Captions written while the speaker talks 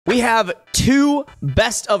We have two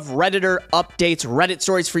best of Redditor updates, Reddit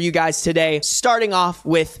stories for you guys today. Starting off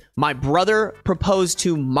with my brother proposed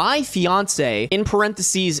to my fiance, in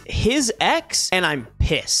parentheses, his ex, and I'm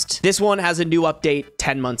pissed. This one has a new update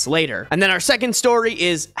 10 months later. And then our second story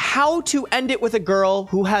is how to end it with a girl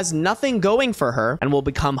who has nothing going for her and will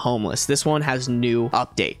become homeless. This one has new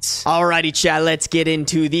updates. Alrighty, chat, let's get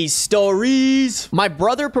into these stories. My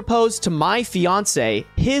brother proposed to my fiance,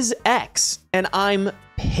 his ex, and I'm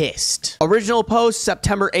pissed. Original post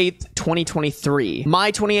September 8th, 2023.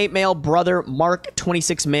 My 28 male brother, Mark,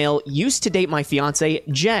 26 male, used to date my fiance,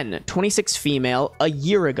 Jen, 26 female, a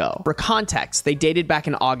year ago. For context, they dated back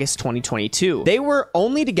in August 2022. They were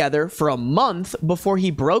only together for a month before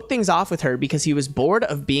he broke things off with her because he was bored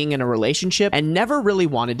of being in a relationship and never really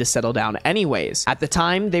wanted to settle down anyways. At the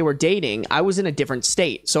time they were dating, I was in a different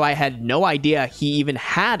state, so I had no idea he even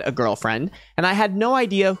had a girlfriend, and I had no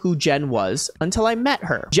idea who Jen was until I met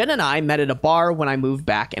her. Jen and I met at a bar when I moved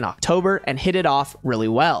back in October and hit it off really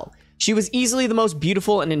well. She was easily the most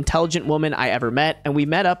beautiful and intelligent woman I ever met, and we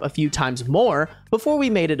met up a few times more before we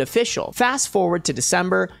made it official. Fast forward to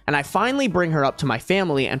December, and I finally bring her up to my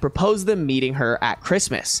family and propose them meeting her at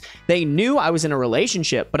Christmas. They knew I was in a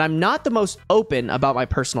relationship, but I'm not the most open about my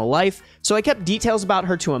personal life, so I kept details about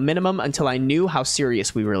her to a minimum until I knew how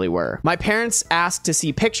serious we really were. My parents asked to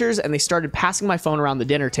see pictures, and they started passing my phone around the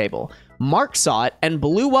dinner table. Mark saw it and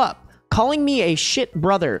blew up, calling me a shit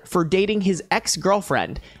brother for dating his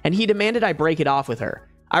ex-girlfriend, and he demanded I break it off with her.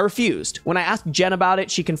 I refused. When I asked Jen about it,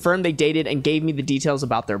 she confirmed they dated and gave me the details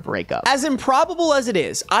about their breakup. As improbable as it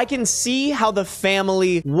is, I can see how the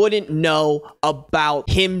family wouldn't know about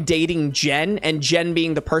him dating Jen and Jen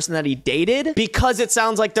being the person that he dated because it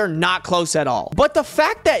sounds like they're not close at all. But the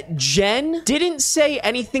fact that Jen didn't say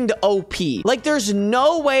anything to OP, like there's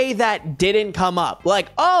no way that didn't come up. Like,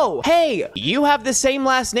 oh, hey, you have the same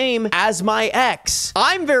last name as my ex.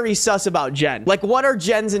 I'm very sus about Jen. Like, what are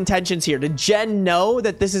Jen's intentions here? Did Jen know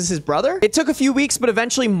that this is his brother? It took a few weeks, but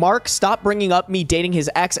eventually Mark stopped bringing up me dating his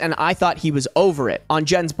ex, and I thought he was over it. On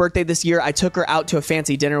Jen's birthday this year, I took her out to a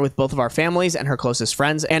fancy dinner with both of our families and her closest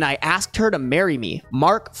friends, and I asked her to marry me.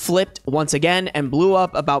 Mark flipped once again and blew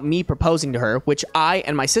up about me proposing to her, which I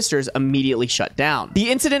and my sisters immediately shut down.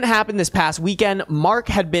 The incident happened this past weekend. Mark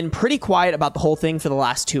had been pretty quiet about the whole thing for the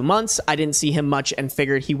last 2 months. I didn't see him much and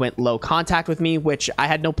figured he went low contact with me, which I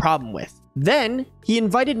had no problem with. Then, he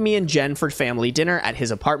invited me and Jen for family dinner at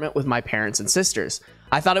his apartment with my parents and sisters.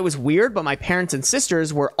 I thought it was weird, but my parents and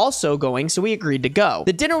sisters were also going, so we agreed to go.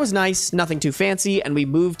 The dinner was nice, nothing too fancy, and we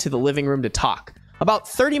moved to the living room to talk. About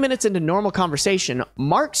 30 minutes into normal conversation,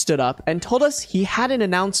 Mark stood up and told us he had an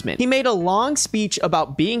announcement. He made a long speech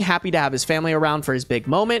about being happy to have his family around for his big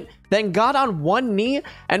moment, then got on one knee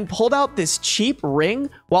and pulled out this cheap ring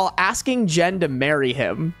while asking Jen to marry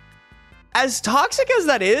him. As toxic as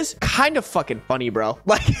that is, kind of fucking funny, bro.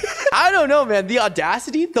 Like, I don't know, man. The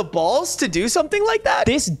audacity, the balls to do something like that.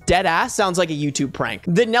 This dead ass sounds like a YouTube prank.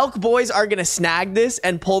 The Nelk boys are gonna snag this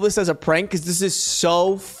and pull this as a prank because this is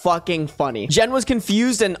so fucking funny. Jen was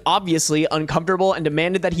confused and obviously uncomfortable and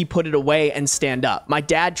demanded that he put it away and stand up. My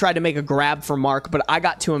dad tried to make a grab for Mark, but I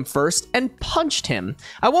got to him first and punched him.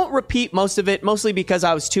 I won't repeat most of it, mostly because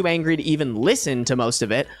I was too angry to even listen to most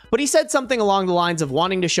of it, but he said something along the lines of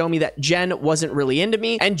wanting to show me that Jen wasn't really into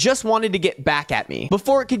me and just wanted to get back at me.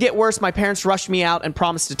 Before it could get worse, my parents rushed me out and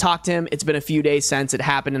promised to talk to him. It's been a few days since it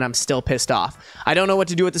happened and I'm still pissed off. I don't know what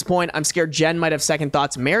to do at this point. I'm scared Jen might have second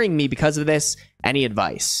thoughts marrying me because of this. Any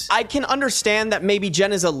advice? I can understand that maybe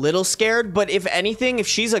Jen is a little scared, but if anything, if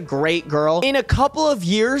she's a great girl, in a couple of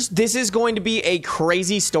years, this is going to be a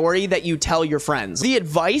crazy story that you tell your friends. The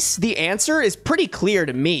advice, the answer is pretty clear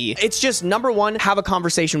to me. It's just, number one, have a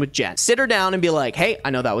conversation with Jen. Sit her down and be like, hey, I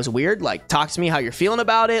know that was weird. Like, talk to me how you're feeling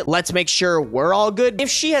about it. Let's make sure we're all good. If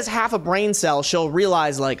she has half a brain cell, she'll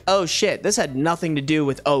realize like, oh shit, this had nothing to do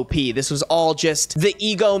with OP. This was all just the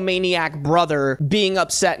egomaniac brother being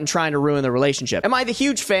upset and trying to ruin the relationship. Am I the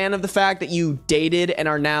huge fan of the fact that you dated and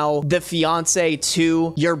are now the fiance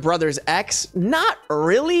to your brother's ex? Not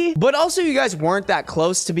really, but also you guys weren't that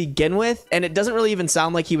close to begin with, and it doesn't really even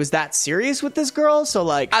sound like he was that serious with this girl, so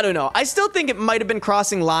like, I don't know. I still think it might have been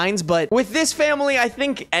crossing lines, but with this family, I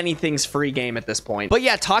think anything's free game at this point. But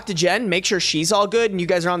yeah, talk to Jen, make sure she's all good and you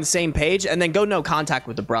guys are on the same page, and then go no contact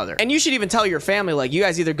with the brother. And you should even tell your family, like, you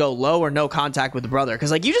guys either go low or no contact with the brother, because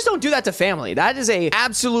like, you just don't do that to family. That is a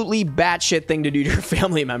absolutely batshit thing thing to do to your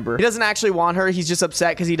family member. He doesn't actually want her. He's just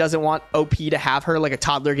upset because he doesn't want OP to have her, like a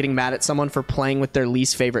toddler getting mad at someone for playing with their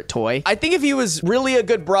least favorite toy. I think if he was really a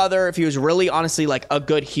good brother, if he was really honestly like a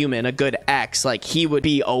good human, a good ex, like he would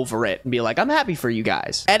be over it and be like, I'm happy for you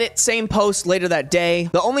guys. Edit, same post later that day.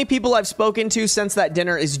 The only people I've spoken to since that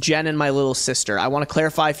dinner is Jen and my little sister. I want to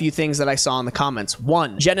clarify a few things that I saw in the comments.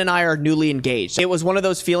 1, Jen and I are newly engaged. It was one of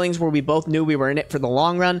those feelings where we both knew we were in it for the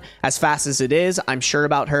long run. As fast as it is, I'm sure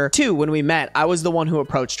about her. 2, when we met, I was the one who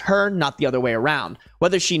approached her, not the other way around.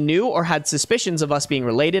 Whether she knew or had suspicions of us being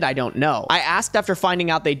related, I don't know. I asked after finding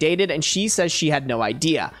out they dated, and she says she had no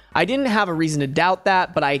idea. I didn't have a reason to doubt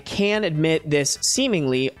that, but I can admit this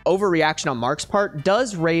seemingly overreaction on Mark's part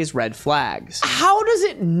does raise red flags. How does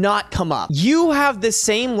it not come up? You have the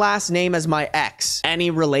same last name as my ex. Any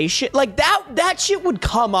relation? Like that shit would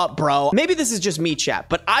come up, bro. Maybe this is just me, chat,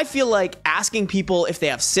 but I feel like asking people if they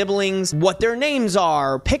have siblings, what their names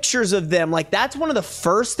are, pictures of them, like that's one of the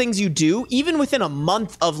first things you do, even within a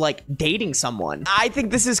month of like dating someone. I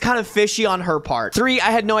think this is kind of fishy on her part. 3,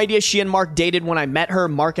 I had no idea she and Mark dated when I met her.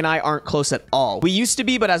 Mark and I aren't close at all. We used to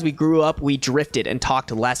be, but as we grew up, we drifted and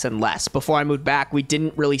talked less and less. Before I moved back, we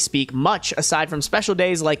didn't really speak much aside from special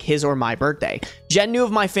days like his or my birthday. Jen knew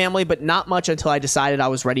of my family, but not much until I decided I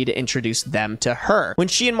was ready to introduce them to her. When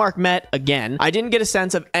she and Mark met, again, I didn't get a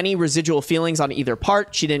sense of any residual feelings on either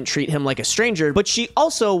part. She didn't treat him like a stranger, but she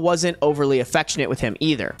also wasn't overly affectionate with him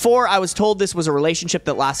either. 4, I was told this was a relationship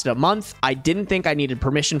that lasted a month. I didn't think I needed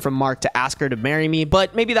permission from Mark to ask her to marry me,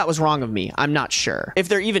 but maybe that was wrong of me. I'm not sure. If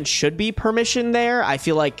there even should be permission there, I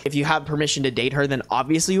feel like if you have permission to date her, then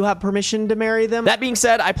obviously you have permission to marry them. That being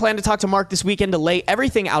said, I plan to talk to Mark this weekend to lay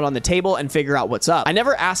everything out on the table and figure out what's up. I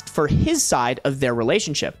never asked for his side of their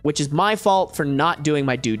relationship, which is my fault for not doing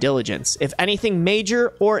my due diligence. If anything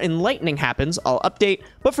major or enlightening happens, I'll update,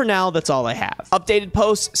 but for now, that's all I have. Updated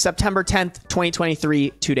post, September 10th,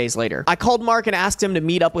 2023, 2 days later. I called Mark and asked him to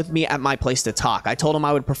meet up with me at my place to talk. I told him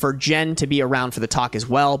I would prefer Jen to be around for the talk as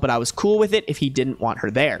well, but I was cool with it if he didn't want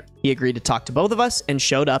her there. He agreed to talk to both of us and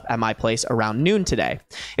showed up at my place around noon today.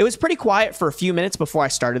 It was pretty quiet for a few minutes before I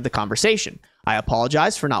started the conversation. I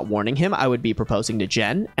apologized for not warning him I would be proposing to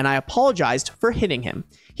Jen, and I apologized for hitting him.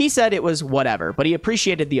 He said it was whatever, but he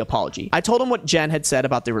appreciated the apology. I told him what Jen had said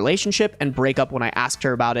about the relationship and breakup when I asked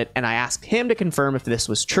her about it, and I asked him to confirm if this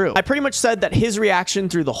was true. I pretty much said that his reaction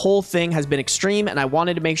through the whole thing has been extreme, and I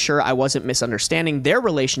wanted to make sure I wasn't misunderstanding their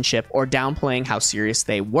relationship or downplaying how serious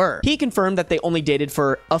they were. He confirmed that they only dated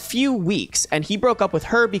for a few weeks, and he broke up with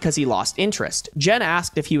her because he lost interest. Jen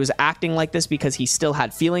asked if he was acting like this because he still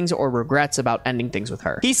had feelings or regrets about ending things with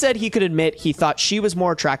her. He said he could admit he thought she was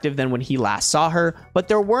more attractive than when he last saw her, but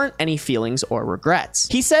there weren't any feelings or regrets.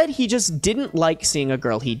 He said he just didn't like seeing a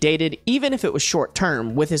girl he dated, even if it was short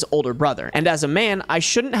term, with his older brother. And as a man, I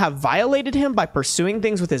shouldn't have violated him by pursuing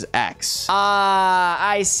things with his ex.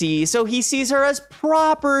 I see. So he sees her as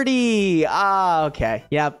property. Okay.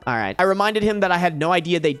 Yep. All right. I reminded him that I had no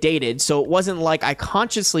idea they dated, so it wasn't like I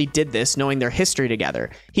consciously did this knowing their history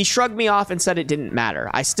together. He shrugged me off and said it didn't matter.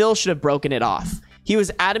 I still should have broken it off. He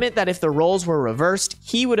was adamant that if the roles were reversed,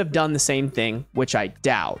 he would have done the same thing, which I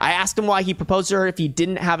doubt. I asked him why he proposed to her if he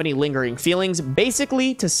didn't have any lingering feelings.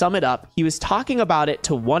 Basically, to sum it up, he was talking about it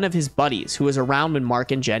to one of his buddies who was around when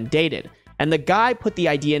Mark and Jen dated. And the guy put the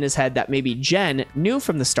idea in his head that maybe Jen knew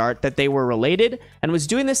from the start that they were related and was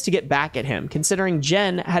doing this to get back at him, considering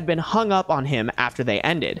Jen had been hung up on him after they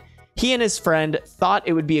ended. He and his friend thought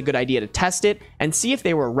it would be a good idea to test it and see if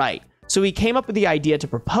they were right. So he came up with the idea to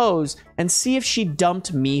propose and see if she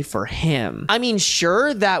dumped me for him. I mean,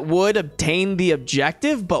 sure, that would obtain the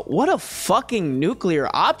objective, but what a fucking nuclear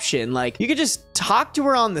option. Like, you could just talk to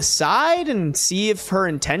her on the side and see if her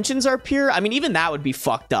intentions are pure. I mean, even that would be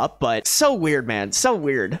fucked up, but so weird, man. So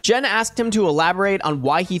weird. Jen asked him to elaborate on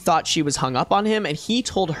why he thought she was hung up on him, and he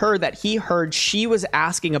told her that he heard she was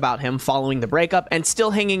asking about him following the breakup and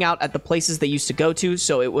still hanging out at the places they used to go to,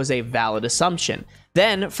 so it was a valid assumption.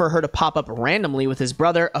 Then, for her to pop up randomly with his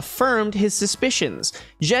brother affirmed his suspicions.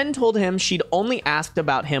 Jen told him she'd only asked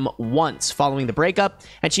about him once following the breakup,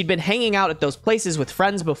 and she'd been hanging out at those places with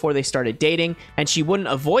friends before they started dating, and she wouldn't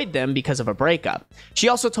avoid them because of a breakup. She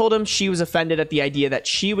also told him she was offended at the idea that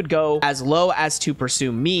she would go as low as to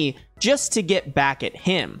pursue me just to get back at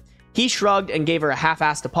him. He shrugged and gave her a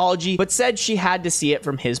half-assed apology, but said she had to see it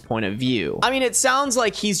from his point of view. I mean, it sounds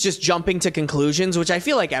like he's just jumping to conclusions, which I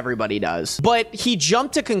feel like everybody does. But he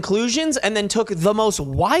jumped to conclusions and then took the most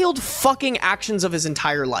wild fucking actions of his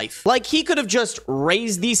entire life. Like, he could have just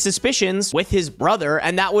raised these suspicions with his brother,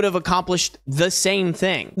 and that would have accomplished the same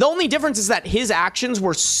thing. The only difference is that his actions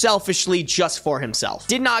were selfishly just for himself.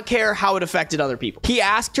 Did not care how it affected other people. He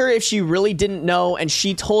asked her if she really didn't know, and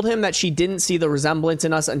she told him that she didn't see the resemblance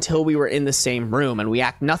in us until we were in the same room, and we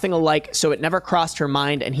act nothing alike, so it never crossed her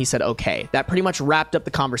mind, and he said okay. That pretty much wrapped up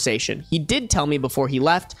the conversation. He did tell me before he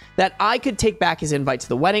left that I could take back his invite to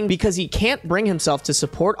the wedding because he can't bring himself to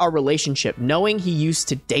support our relationship knowing he used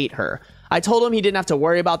to date her. I told him he didn't have to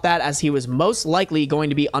worry about that as he was most likely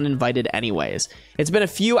going to be uninvited anyways. It's been a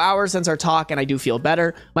few hours since our talk and I do feel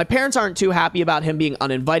better. My parents aren't too happy about him being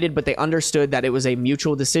uninvited, but they understood that it was a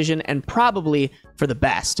mutual decision and probably for the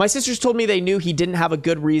best. My sisters told me they knew he didn't have a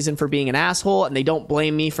good reason for being an asshole and they don't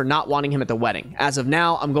blame me for not wanting him at the wedding. As of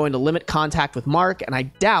now, I'm going to limit contact with Mark and I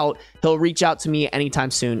doubt he'll reach out to me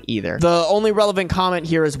anytime soon either. The only relevant comment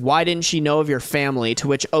here is, why didn't she know of your family? To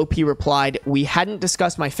which OP replied, we hadn't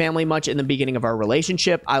discussed my family much in the beginning of our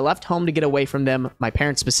relationship. I left home to get away from them, my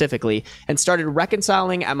parents specifically, and started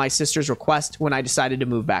reconciling at my sister's request when I decided to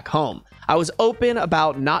move back home. I was open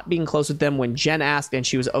about not being close with them when Jen asked, and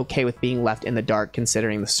she was okay with being left in the dark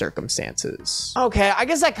considering the circumstances. Okay, I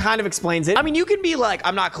guess that kind of explains it. I mean, you can be like,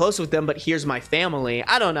 I'm not close with them, but here's my family.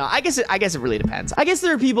 I don't know. I guess it really depends. I guess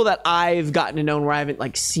there are people that I've gotten to know where I haven't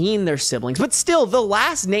like seen their siblings, but still the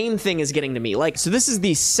last name thing is getting to me. Like, so this is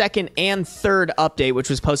the second and third update, which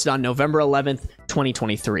was posted on November 11th,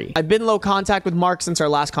 2023. I've been low contact with Mark since our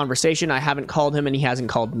last conversation. I haven't called him and he hasn't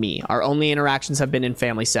called me. Our only interactions have been in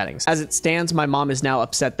family settings. As it stands, my mom is now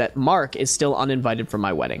upset that Mark is still uninvited from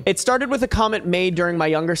my wedding. It started with a comment made during my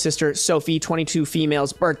younger sister, Sophie, 22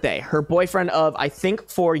 female's birthday. Her boyfriend of, I think,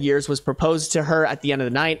 4 years was proposed to her at the end of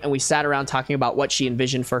the night, and we sat around talking about what she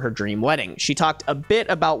envisioned for her dream wedding. She talked a bit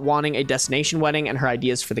about wanting a destination wedding and her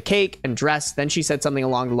ideas for the cake and dress. Then she said something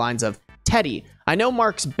along the lines of, Teddy, I know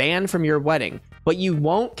Mark's banned from your wedding, but you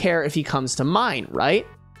won't care if he comes to mine, right?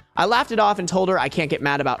 I laughed it off and told her I can't get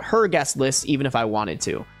mad about her guest list even if I wanted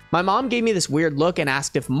to. My mom gave me this weird look and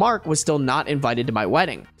asked if Mark was still not invited to my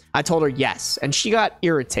wedding. I told her yes, and she got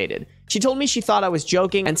irritated. She told me she thought I was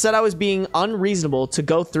joking and said I was being unreasonable to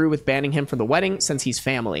go through with banning him from the wedding since he's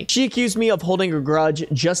family. She accused me of holding a grudge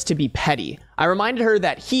just to be petty. I reminded her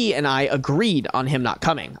that he and I agreed on him not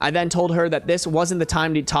coming. I then told her that this wasn't the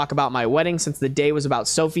time to talk about my wedding since the day was about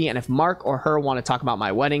Sophie, and if Mark or her want to talk about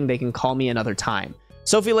my wedding, they can call me another time.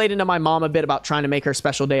 Sophie laid into my mom a bit about trying to make her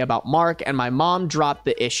special day about Mark, and my mom dropped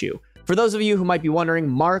the issue. For those of you who might be wondering,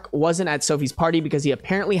 Mark wasn't at Sophie's party because he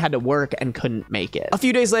apparently had to work and couldn't make it. A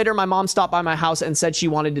few days later, my mom stopped by my house and said she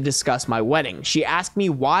wanted to discuss my wedding. She asked me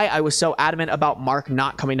why I was so adamant about Mark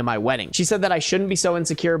not coming to my wedding. She said that I shouldn't be so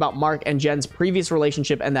insecure about Mark and Jen's previous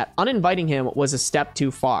relationship and that uninviting him was a step too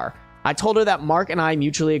far. I told her that Mark and I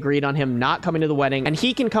mutually agreed on him not coming to the wedding, and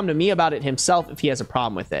he can come to me about it himself if he has a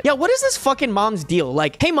problem with it. Yeah, what is this fucking mom's deal?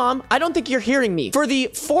 Like, hey mom, I don't think you're hearing me. For the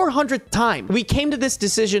 400th time, we came to this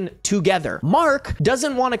decision together. Mark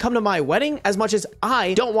doesn't want to come to my wedding as much as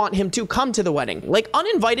I don't want him to come to the wedding. Like,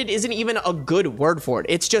 uninvited isn't even a good word for it.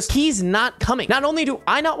 It's just, he's not coming. Not only do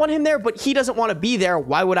I not want him there, but he doesn't want to be there.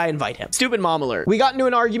 Why would I invite him? Stupid mom alert. We got into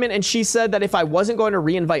an argument and she said that if I wasn't going to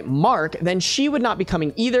re-invite Mark, then she would not be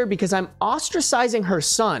coming either because I'm ostracizing her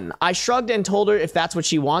son. I shrugged and told her if that's what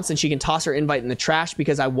she wants, then she can toss her invite in the trash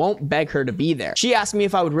because I won't beg her to be there. She asked me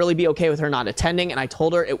if I would really be okay with her not attending, and I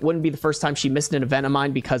told her it wouldn't be the first time she missed an event of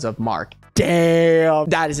mine because of Mark. Damn,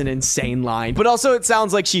 that is an insane line. But also it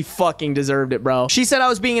sounds like she fucking deserved it, bro. She said I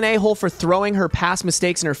was being an a-hole for throwing her past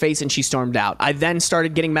mistakes in her face and she stormed out. I then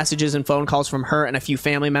started getting messages and phone calls from her and a few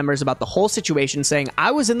family members about the whole situation saying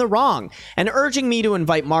I was in the wrong and urging me to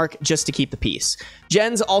invite Mark just to keep the peace.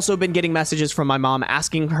 Jen's also been getting messages from my mom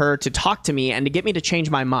asking her to talk to me and to get me to change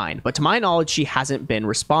my mind, but to my knowledge, she hasn't been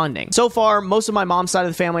responding. So far, most of my mom's side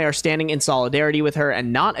of the family are standing in solidarity with her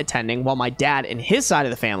and not attending, while my dad and his side of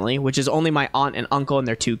the family, which is only my aunt and uncle and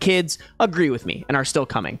their 2 kids, agree with me and are still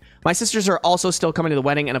coming. My sisters are also still coming to the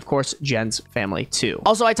wedding, and of course, Jen's family too.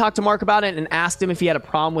 Also, I talked to Mark about it and asked him if he had a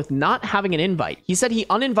problem with not having an invite. He said he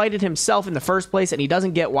uninvited himself in the first place and he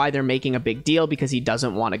doesn't get why they're making a big deal because he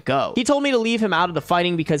doesn't want to go. He told me to leave him out of the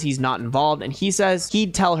fighting because he's not involved, and he says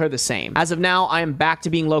he'd tell her the same. As of now, I am back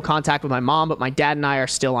to being low contact with my mom, but my dad and I are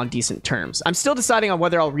still on decent terms. I'm still deciding on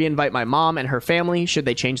whether I'll re-invite my mom and her family should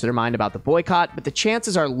they change their mind about the boycott, but the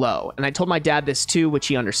chances are low, and I told my dad this too, which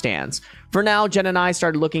he understands. For now, Jen and I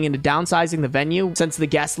started looking into downsizing the venue since the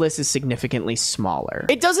guest list is significantly smaller.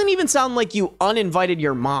 It doesn't even sound like you uninvited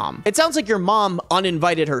your mom. It sounds like your mom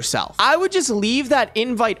uninvited herself. I would just leave that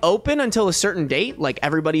invite open until a certain date, like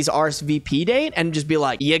everybody's RSVP date, and just be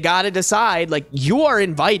like, you gotta decide, like, you are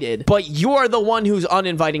invited, but you are the one who's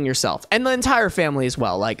uninviting yourself, and the entire family as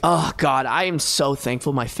well. Like, oh god, I am so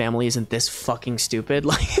thankful my family isn't this fucking stupid.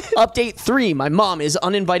 Like, update 3, my mom is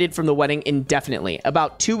uninvited from the wedding indefinitely.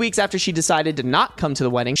 About 2 weeks after she decided to not come to the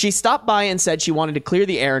wedding, she stopped by and said she wanted to clear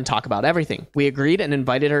the air and talk about everything. We agreed and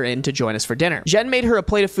invited her in to join us for dinner. Jen made her a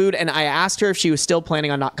plate of food, and I asked her if she was still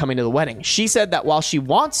planning on not coming to the wedding. She said that while she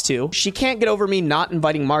wants to, she can't get over me not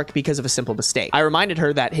inviting Mark because of a simple mistake. I reminded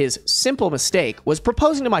her that his simple mistake was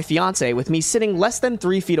proposing to my fiance with me sitting less than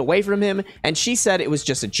 3 feet away from him, and she said it was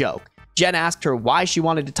just a joke. Jen asked her why she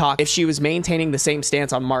wanted to talk if she was maintaining the same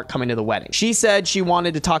stance on Mark coming to the wedding. She said she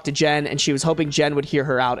wanted to talk to Jen, and she was hoping Jen would hear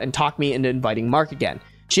her out and talk me into inviting Mark again.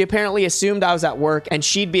 She apparently assumed I was at work and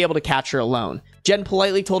she'd be able to catch her alone. Jen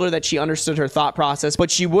politely told her that she understood her thought process, but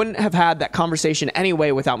she wouldn't have had that conversation anyway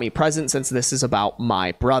without me present, since this is about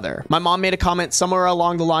my brother. My mom made a comment somewhere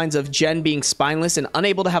along the lines of Jen being spineless and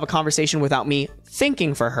unable to have a conversation without me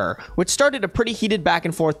thinking for her, which started a pretty heated back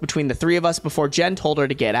and forth between the three of us before Jen told her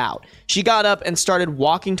to get out. She got up and started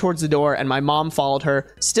walking towards the door, and my mom followed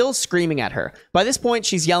her, still screaming at her. By this point,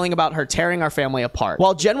 she's yelling about her tearing our family apart.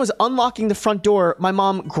 While Jen was unlocking the front door, my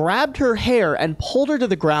mom grabbed her hair and pulled her to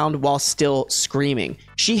the ground while still screaming.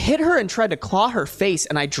 She hit her and tried to claw her face,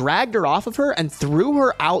 and I dragged her off of her and threw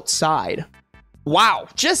her outside. Wow,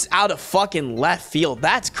 just out of fucking left field.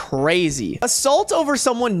 That's crazy. Assault over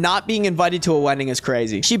someone not being invited to a wedding is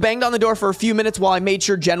crazy. She banged on the door for a few minutes while I made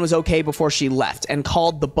sure Jen was okay before she left, and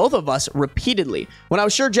called the both of us repeatedly. When I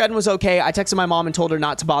was sure Jen was okay, I texted my mom and told her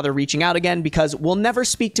not to bother reaching out again because we'll never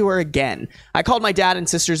speak to her again. I called my dad and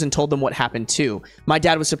sisters and told them what happened too. My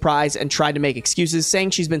dad was surprised and tried to make excuses, saying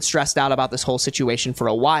she's been stressed out about this whole situation for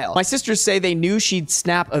a while. My sisters say they knew she'd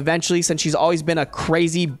snap eventually since she's always been a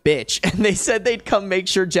crazy bitch, and they said they'd come make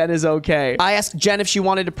sure Jen is okay. I asked Jen if she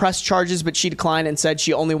wanted to press charges, but she declined and said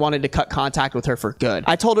she only wanted to cut contact with her for good.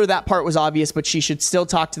 I told her that part was obvious, but she should still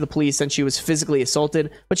talk to the police since she was physically assaulted,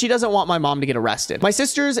 but she doesn't want my mom to get arrested. My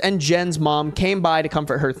sisters and Jen's mom came by to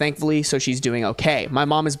comfort her, thankfully, so she's doing okay. My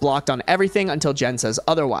mom is blocked on everything until Jen says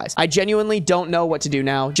otherwise. I genuinely don't know what to do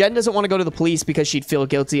now. Jen doesn't want to go to the police because she'd feel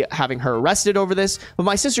guilty having her arrested over this, but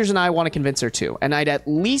my sisters and I want to convince her to, and I'd at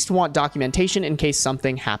least want documentation in case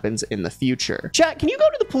something happens in the future. Chat, can you go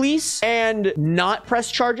to the police and not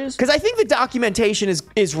press charges? Because I think the documentation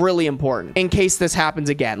is really important in case this happens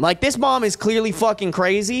again. Like, this mom is clearly fucking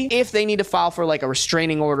crazy. If they need to file for like a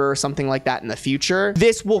restraining order or something like that in the future,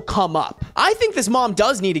 this will come up. I think this mom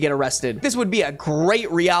does need to get arrested. This would be a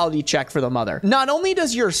great reality check for the mother. Not only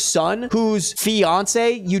does your son, whose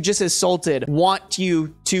fiance you just assaulted, want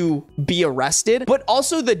you to be arrested, but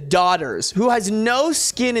also the daughters, who has no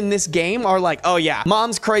skin in this game, are like, oh yeah,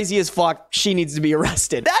 mom's crazy as fuck, she needs to be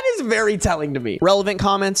arrested. That is very telling to me. Relevant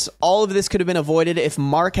comments: all of this could have been avoided if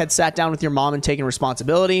Mark had sat down with your mom and taken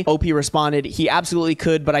responsibility. OP responded, he absolutely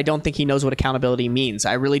could, but I don't think he knows what accountability means.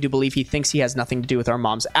 I really do believe he thinks he has nothing to do with our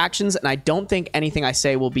mom's actions, and I don't think anything I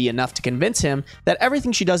say will be enough to convince him that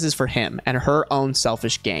everything she does is for him and her own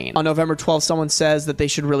selfish gain. On November 12th, someone says that they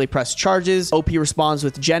should really press charges. OP responds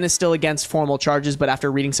with, Jen is still against formal charges, but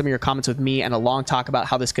after reading some of your comments with me and a long talk about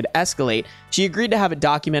how this could escalate, she agreed to have it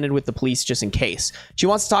documented with the police just in case. She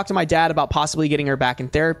wants to talk to my dad about possibly getting her back in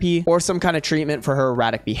therapy or some kind of treatment for her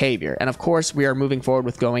erratic behavior. And of course, we are moving forward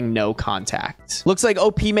with going no contact. Looks like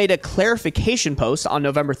OP made a clarification post on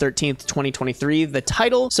November 13th, 2023. The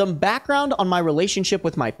title, some background on my relationship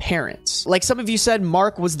with my parents. Like some of you said,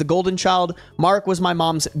 Mark was the golden child. Mark was my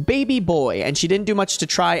mom's baby boy, and she didn't do much to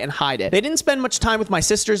try and hide it. They didn't spend much time with my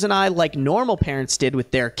sisters and I like normal parents did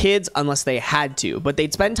with their kids unless they had to, but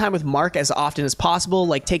they'd spend time with Mark as often as possible,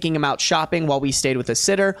 like taking him out shopping while we stayed with a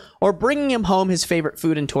sitter, or bringing him home his favorite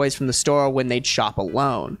food and toys from the store when they'd shop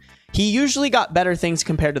alone. He usually got better things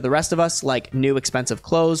compared to the rest of us, like new expensive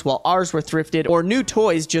clothes, while ours were thrifted, or new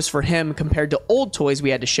toys just for him compared to old toys we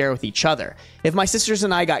had to share with each other. If my sisters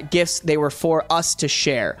and I got gifts, they were for us to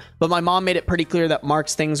share, but my mom made it pretty clear that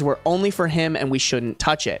Mark's things were only for him and we shouldn't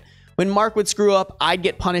touch it. When Mark would screw up, I'd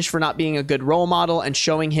get punished for not being a good role model and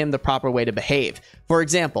showing him the proper way to behave. For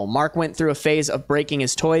example, Mark went through a phase of breaking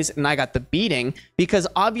his toys and I got the beating because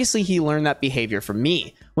obviously he learned that behavior from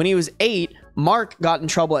me. When he was 8, Mark got in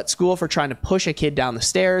trouble at school for trying to push a kid down the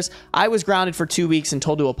stairs. I was grounded for 2 weeks and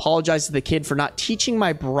told to apologize to the kid for not teaching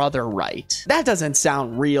my brother right. That doesn't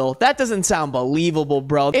sound real. That doesn't sound believable,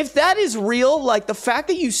 bro. If that is real, like, the fact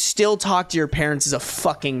that you still talk to your parents is a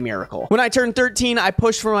fucking miracle. When I turned 13, I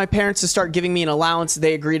pushed for my parents to start giving me an allowance.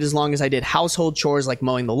 They agreed as long as I did household chores like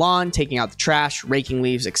mowing the lawn, taking out the trash, raking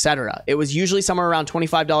leaves, etc. It was usually somewhere around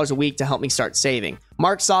 $25 a week to help me start saving.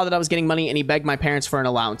 Mark saw that I was getting money and he begged my parents for an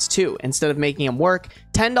allowance too. Instead of making him work,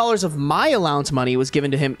 $10 of my allowance money was given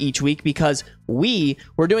to him each week because we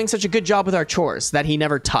were doing such a good job with our chores that he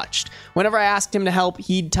never touched. Whenever I asked him to help,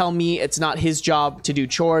 he'd tell me it's not his job to do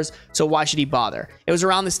chores, so why should he bother? It was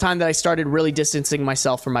around this time that I started really distancing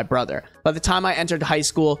myself from my brother. By the time I entered high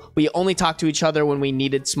school, we only talked to each other when we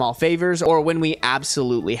needed small favors or when we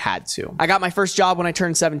absolutely had to. I got my first job when I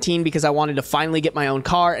turned 17 because I wanted to finally get my own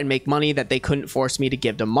car and make money that they couldn't force me to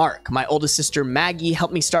give to Mark. My oldest sister Maggie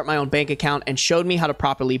helped me start my own bank account and showed me how to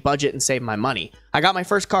properly budget and save my money. I got my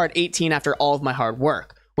first car at 18 after all of my hard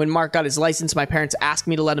work. When Mark got his license, my parents asked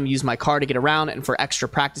me to let him use my car to get around and for extra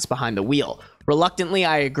practice behind the wheel. Reluctantly,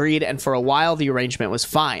 I agreed, and for a while, the arrangement was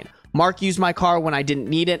fine. Mark used my car when I didn't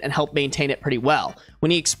need it and helped maintain it pretty well.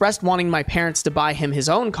 When he expressed wanting my parents to buy him his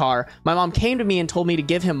own car, my mom came to me and told me to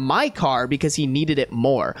give him my car because he needed it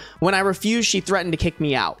more. When I refused, she threatened to kick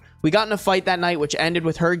me out. We got in a fight that night, which ended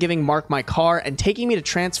with her giving Mark my car and taking me to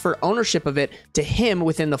transfer ownership of it to him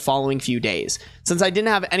within the following few days. Since I didn't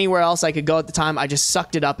have anywhere else I could go at the time, I just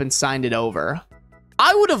sucked it up and signed it over.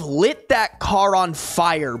 I would have lit that car on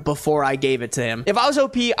fire before I gave it to him. If I was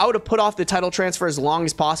OP, I would have put off the title transfer as long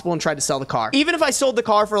as possible and tried to sell the car. Even if I sold the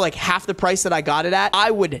car for like half the price that I got it at, I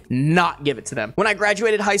would not give it to them. When I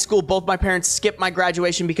graduated high school, both my parents skipped my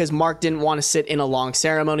graduation because Mark didn't want to sit in a long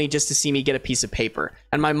ceremony just to see me get a piece of paper.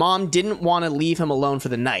 And my mom didn't want to leave him alone for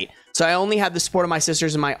the night. So I only had the support of my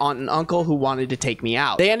sisters and my aunt and uncle who wanted to take me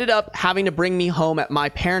out. They ended up having to bring me home at my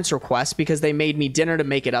parents' request because they made me dinner to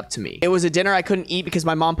make it up to me. It was a dinner I couldn't eat because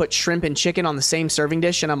my mom put shrimp and chicken on the same serving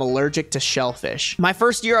dish and I'm allergic to shellfish. My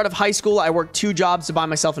first year out of high school, I worked 2 jobs to buy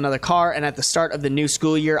myself another car, and at the start of the new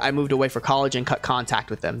school year, I moved away for college and cut contact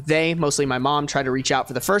with them. They, mostly my mom, tried to reach out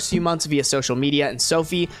for the first few months via social media and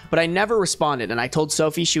Sophie, but I never responded, and I told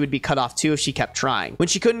Sophie she would be cut off too if she kept trying. When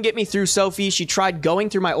she couldn't get me through Sophie, she tried going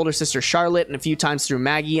through my older sister Charlotte and a few times through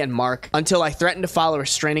Maggie and Mark until I threatened to file a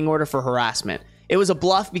restraining order for harassment. It was a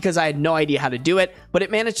bluff because I had no idea how to do it, but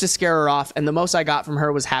it managed to scare her off, and the most I got from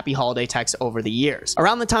her was happy holiday texts over the years.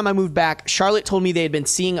 Around the time I moved back, Charlotte told me they had been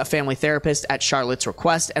seeing a family therapist at Charlotte's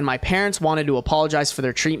request, and my parents wanted to apologize for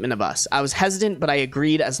their treatment of us. I was hesitant, but I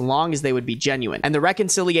agreed as long as they would be genuine, and the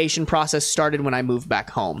reconciliation process started when I moved back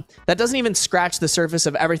home. That doesn't even scratch the surface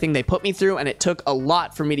of everything they put me through, and it took a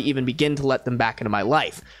lot for me to even begin to let them back into my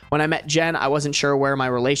life. When I met Jen, I wasn't sure where my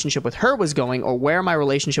relationship with her was going or where my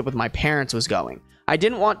relationship with my parents was going. I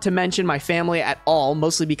didn't want to mention my family at all,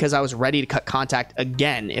 mostly because I was ready to cut contact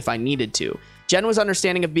again if I needed to. Jen was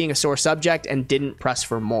understanding of being a sore subject and didn't press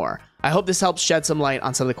for more. I hope this helps shed some light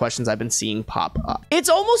on some of the questions I've been seeing pop up. It's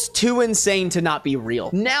almost too insane to not be real.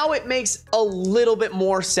 Now it makes a little bit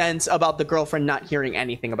more sense about the girlfriend not hearing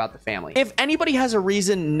anything about the family. If anybody has a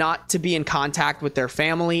reason not to be in contact with their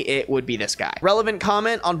family, it would be this guy. Relevant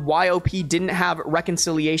comment on why OP didn't have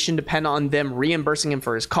reconciliation depend on them reimbursing him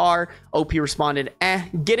for his car. OP responded,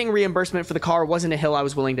 getting reimbursement for the car wasn't a hill I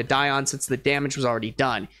was willing to die on since the damage was already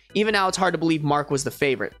done. Even now, it's hard to believe Mark was the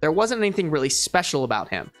favorite. There wasn't anything really special about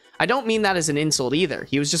him. I don't mean that as an insult either.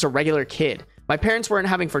 He was just a regular kid. My parents weren't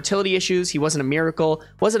having fertility issues. He wasn't a miracle,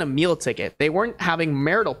 wasn't a meal ticket. They weren't having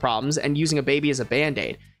marital problems and using a baby as a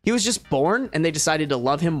band-aid. He was just born and they decided to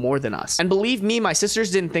love him more than us. And believe me, my sisters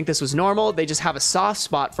didn't think this was normal. They just have a soft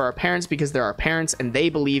spot for our parents because they're our parents and they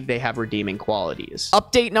believe they have redeeming qualities.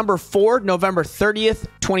 Update number 4, November 30th,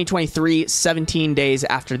 2023, 17 days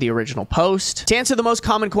after the original post. To answer the most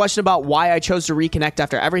common question about why I chose to reconnect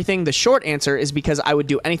after everything, the short answer is because I would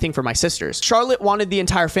do anything for my sisters. Charlotte wanted the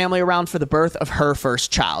entire family around for the birth of her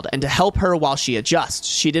first child and to help her while she adjusts.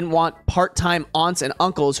 She didn't want part-time aunts and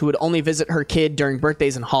uncles who would only visit her kid during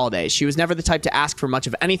birthdays and holidays. She was never the type to ask for much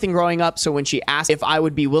of anything growing up, so when she asked if I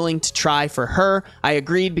would be willing to try for her, I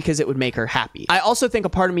agreed because it would make her happy. I also think a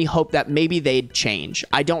part of me hoped that maybe they'd change.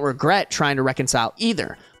 I don't regret trying to reconcile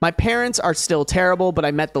either, My parents are still terrible, but I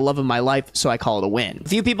met the love of my life, so I call it a win. A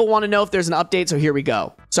few people want to know if there's an update, so here we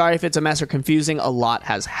go. Sorry if it's a mess or confusing, a lot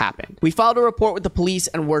has happened. We filed a report with the police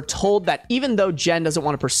and we're told that even though Jen doesn't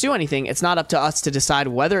want to pursue anything, it's not up to us to decide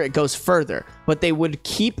whether it goes further, but they would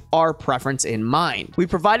keep our preference in mind. We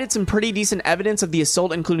provided some pretty decent evidence of the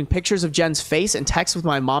assault, including pictures of Jen's face and texts with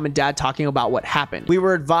my mom and dad talking about what happened. We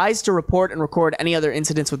were advised to report and record any other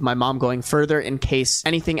incidents with my mom going further in case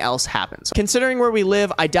anything else happens. Considering where we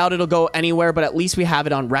live, I doubt it'll go anywhere, but at least we have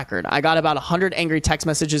it on record. I got about 100 angry text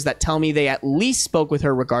messages that tell me they at least spoke with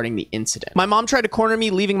her regarding the incident. My mom tried to corner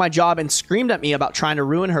me leaving my job and screamed at me about trying to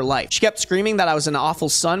ruin her life. She kept screaming that I was an awful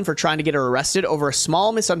son for trying to get her arrested over a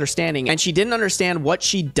small misunderstanding, and she didn't understand what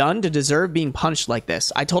she'd done to deserve being punished like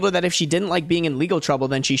this. I told her that if she didn't like being in legal trouble,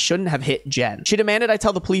 then she shouldn't have hit Jen. She demanded I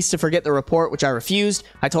tell the police to forget the report, which I refused.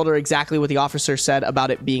 I told her exactly what the officer said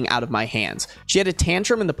about it being out of my hands. She had a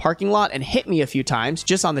tantrum in the parking lot and hit me a few times,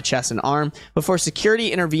 just on the chest and arm, before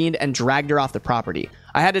security intervened and dragged her off the property.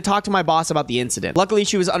 I had to talk to my boss about the incident. Luckily,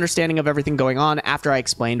 she was understanding of everything going on after I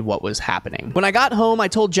explained what was happening. When I got home, I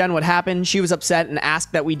told Jen what happened. She was upset and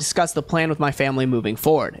asked that we discuss the plan with my family moving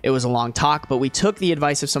forward. It was a long talk, but we took the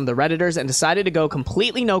advice of some of the Redditors and decided to go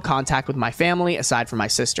completely no contact with my family aside from my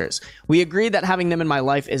sisters. We agreed that having them in my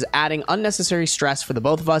life is adding unnecessary stress for the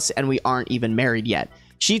both of us, and we aren't even married yet.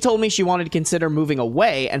 She told me she wanted to consider moving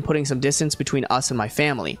away and putting some distance between us and my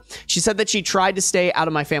family. She said that she tried to stay out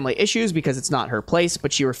of my family issues because it's not her place,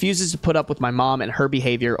 but she refuses to put up with my mom and her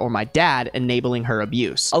behavior or my dad enabling her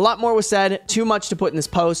abuse. A lot more was said, too much to put in this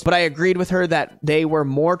post, but I agreed with her that they were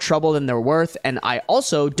more trouble than they're worth, and I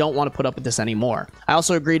also don't want to put up with this anymore. I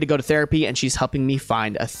also agreed to go to therapy, and she's helping me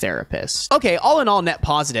find a therapist. Okay, all in all, net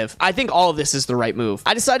positive. I think all of this is the right move.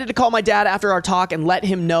 I decided to call my dad after our talk and let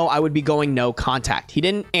him know I would be going no contact. He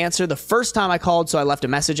didn't answer the first time I called, so I left a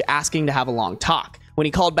message asking to have a long talk. When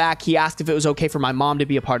he called back, he asked if it was okay for my mom to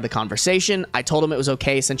be a part of the conversation. I told him it was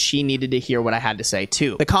okay since she needed to hear what I had to say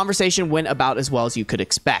too. The conversation went about as well as you could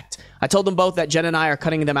expect. I told them both that Jen and I are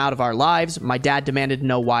cutting them out of our lives. My dad demanded to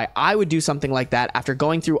know why I would do something like that after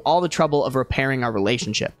going through all the trouble of repairing our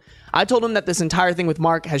relationship. I told him that this entire thing with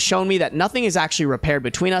Mark has shown me that nothing is actually repaired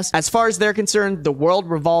between us. As far as they're concerned, the world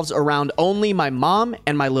revolves around only my mom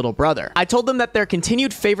and my little brother. I told them that their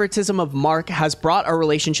continued favoritism of Mark has brought our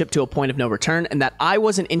relationship to a point of no return and that I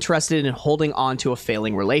wasn't interested in holding on to a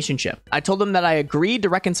failing relationship. I told them that I agreed to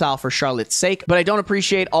reconcile for Charlotte's sake, but I don't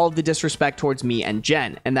appreciate all of the disrespect towards me and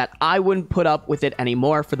Jen, and that I wouldn't put up with it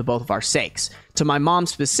anymore for the both of our sakes. To my mom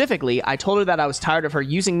specifically, I told her that I was tired of her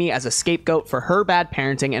using me as a scapegoat for her bad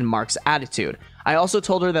parenting and Mark's attitude. I also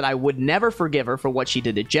told her that I would never forgive her for what she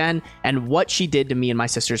did to Jen and what she did to me and my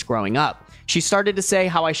sisters growing up. She started to say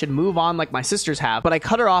how I should move on like my sisters have, but I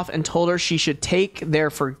cut her off and told her she should take their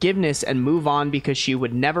forgiveness and move on because she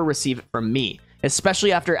would never receive it from me,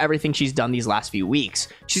 especially after everything she's done these last few weeks.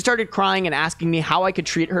 She started crying and asking me how I could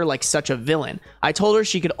treat her like such a villain. I told her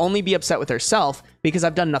she could only be upset with herself because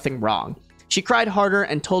I've done nothing wrong. She cried harder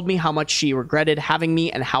and told me how much she regretted having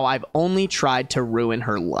me and how I've only tried to ruin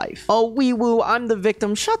her life. Oh, wee woo, I'm the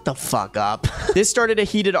victim. Shut the fuck up. This started a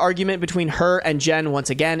heated argument between her and Jen once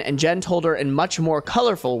again, and Jen told her in much more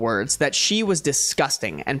colorful words that she was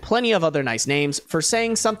disgusting and plenty of other nice names for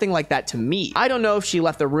saying something like that to me. I don't know if she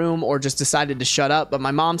left the room or just decided to shut up, but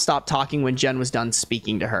my mom stopped talking when Jen was done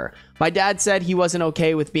speaking to her. My dad said he wasn't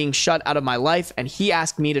okay with being shut out of my life, and he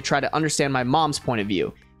asked me to try to understand my mom's point of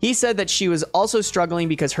view. He said that she was also struggling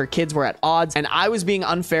because her kids were at odds and I was being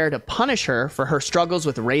unfair to punish her for her struggles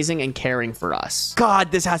with raising and caring for us.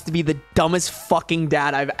 God, this has to be the dumbest fucking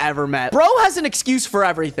dad I've ever met. Bro has an excuse for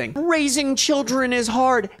everything. Raising children is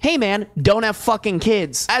hard. Hey man, don't have fucking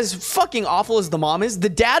kids. As fucking awful as the mom is, the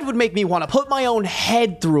dad would make me want to put my own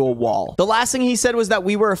head through a wall. The last thing he said was that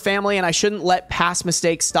we were a family and I shouldn't let past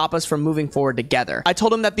mistakes stop us from moving forward together. I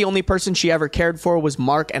told him that the only person she ever cared for was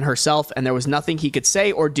Mark and herself, and there was nothing he could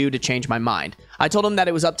say or do to change my mind. I told him that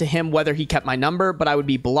it was up to him whether he kept my number, but I would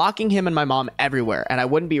be blocking him and my mom everywhere, and I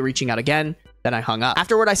wouldn't be reaching out again. Then I hung up.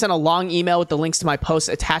 Afterward, I sent a long email with the links to my posts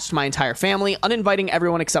attached to my entire family, uninviting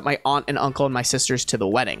everyone except my aunt and uncle and my sisters to the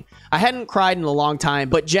wedding. I hadn't cried in a long time,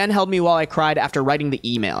 but Jen held me while I cried after writing the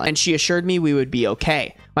email, and she assured me we would be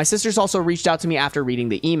okay. My sisters also reached out to me after reading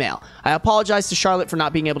the email. I apologized to Charlotte for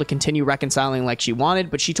not being able to continue reconciling like she wanted,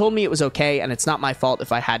 but she told me it was okay and it's not my fault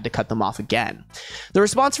if I had to cut them off again. The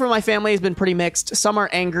response from my family has been pretty mixed. Some are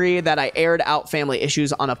angry that I aired out family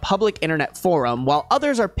issues on a public internet forum, while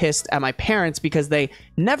others are pissed at my parents because they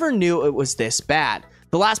never knew it was this bad.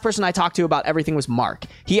 The last person I talked to about everything was Mark.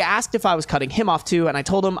 He asked if I was cutting him off too, and I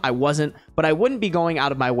told him I wasn't, but I wouldn't be going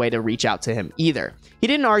out of my way to reach out to him either. He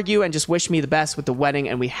didn't argue and just wished me the best with the wedding,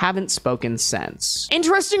 and we haven't spoken since.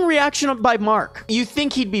 Interesting reaction by Mark. You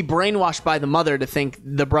think he'd be brainwashed by the mother to think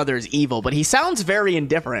the brother is evil, but he sounds very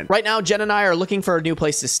indifferent. Right now, Jen and I are looking for a new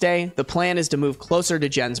place to stay. The plan is to move closer to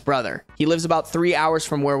Jen's brother. He lives about 3 hours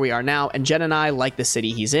from where we are now, and Jen and I like the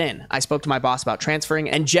city he's in. I spoke to my boss about transferring,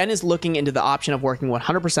 and Jen is looking into the option of working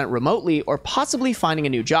 100% remotely or possibly finding a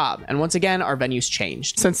new job. And once again, our venue's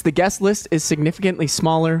changed. Since the guest list is significantly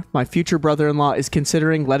smaller, my future brother-in-law is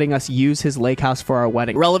considering letting us use his lake house for our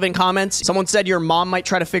wedding. Relevant comments. Someone said your mom might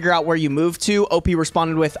try to figure out where you moved to. OP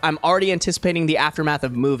responded with, I'm already anticipating the aftermath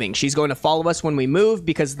of moving. She's going to follow us when we move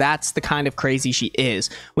because that's the kind of crazy she is.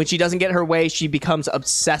 When she doesn't get her way, she becomes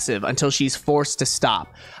obsessive until she's forced to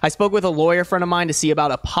stop. I spoke with a lawyer friend of mine to see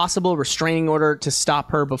about a possible restraining order to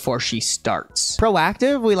stop her before she starts.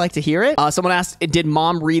 Proactive, we like to hear it. Someone asked, did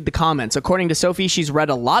mom read the comments? According to Sophie, she's read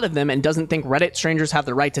a lot of them and doesn't think Reddit strangers have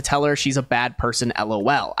the right to tell her she's a bad person,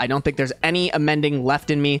 LOL. I don't think there's any amending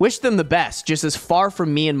left in me. Wish them the best, just as far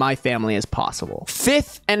from me and my family as possible.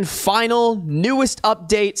 Fifth and final, newest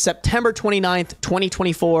update, September 29th,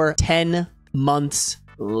 2024, 10 months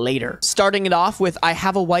later. Starting it off with, I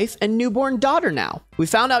have a wife and newborn daughter now. We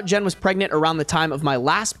found out Jen was pregnant around the time of my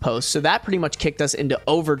last post, so that pretty much kicked us into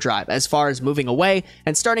overdrive as far as moving away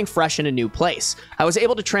and starting fresh in a new place. I was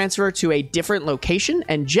able to transfer to a different location,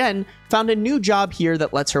 and Jen found a new job here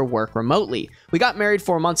that lets her work remotely. We got married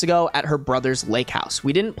 4 months ago at her brother's lake house.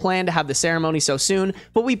 We didn't plan to have the ceremony so soon,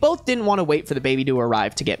 but we both didn't want to wait for the baby to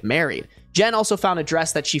arrive to get married. Jen also found a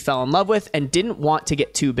dress that she fell in love with and didn't want to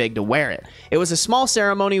get too big to wear it. It was a small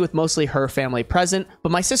ceremony with mostly her family present,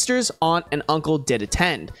 but my sisters, aunt, and uncle did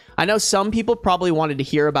attend. I know some people probably wanted to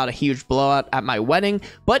hear about a huge blowout at my wedding,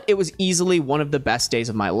 but it was easily one of the best days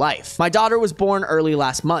of my life. My daughter was born early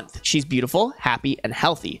last month. She's beautiful, happy, and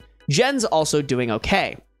healthy. Jen's also doing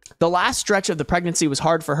okay. The last stretch of the pregnancy was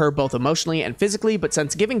hard for her both emotionally and physically, but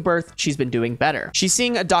since giving birth, she's been doing better. She's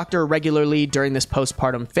seeing a doctor regularly during this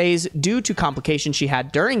postpartum phase due to complications she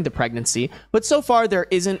had during the pregnancy, but so far there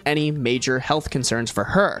isn't any major health concerns for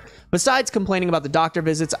her. Besides complaining about the doctor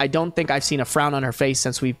visits, I don't think I've seen a frown on her face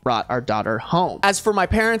since we brought our daughter home. As for my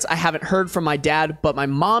parents, I haven't heard from my dad, but my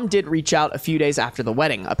mom did reach out a few days after the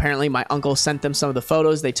wedding. Apparently, my uncle sent them some of the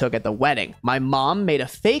photos they took at the wedding. My mom made a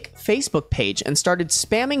fake Facebook page and started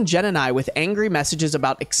spamming Jen and I with angry messages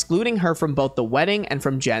about excluding her from both the wedding and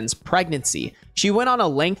from Jen's pregnancy. She went on a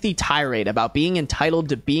lengthy tirade about being entitled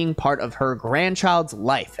to being part of her grandchild's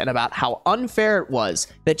life and about how unfair it was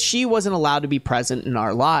that she wasn't allowed to be present in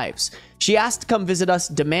our lives. She asked to come visit us,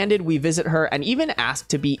 demanded we visit her, and even asked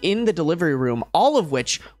to be in the delivery room, all of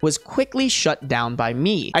which was quickly shut down by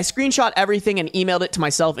me. I screenshot everything and emailed it to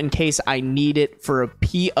myself in case I need it for a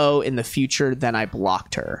PO in the future, then I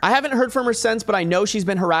blocked her. I haven't heard from her since, but I know she's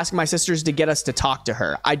been harassing my sisters to get us to talk to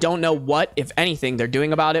her. I don't know what, if anything, they're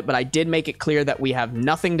doing about it, but I did make it clear that we have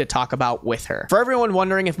nothing to talk about with her. For everyone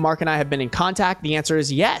wondering if Mark and I have been in contact, the answer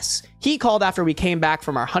is yes. He called after we came back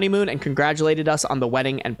from our honeymoon and congratulated us on the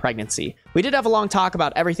wedding and pregnancy. We did have a long talk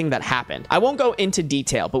about everything that happened. I won't go into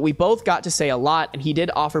detail, but we both got to say a lot, and he did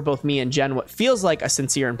offer both me and Jen what feels like a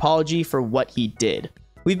sincere apology for what he did.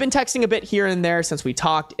 We've been texting a bit here and there since we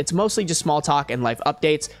talked. It's mostly just small talk and life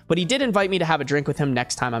updates, but he did invite me to have a drink with him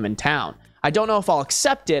next time I'm in town. I don't know if I'll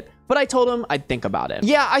accept it, but I told him I'd think about it.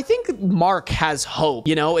 Yeah, I think Mark has hope,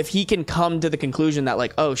 you know, if he can come to the conclusion that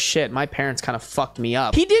like, oh shit, my parents kind of fucked me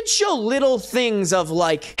up. He did show little things of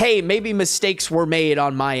like, hey, maybe mistakes were made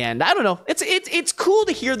on my end. I don't know. It's cool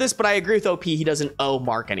to hear this, but I agree with OP. He doesn't owe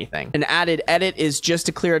Mark anything. An added edit is just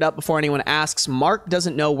to clear it up before anyone asks. Mark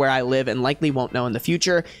doesn't know where I live and likely won't know in the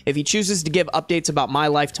future. If he chooses to give updates about my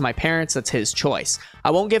life to my parents, that's his choice.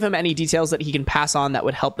 I won't give him any details that he can pass on that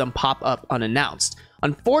would help them pop up unannounced.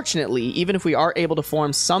 Unfortunately, even if we are able to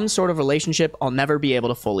form some sort of relationship, I'll never be able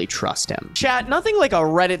to fully trust him. Chat, nothing like a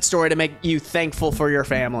Reddit story to make you thankful for your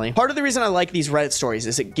family. Part of the reason I like these Reddit stories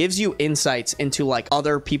is it gives you insights into like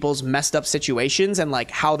other people's messed up situations and like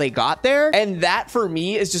how they got there. And that for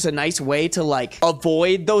me is just a nice way to like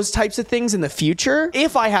avoid those types of things in the future.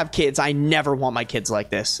 If I have kids, I never want my kids like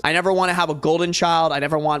this. I never want to have a golden child. I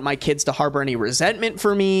never want my kids to harbor any resentment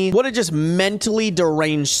for me. What a just mentally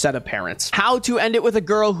deranged set of parents. How to end it with with a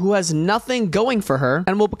girl who has nothing going for her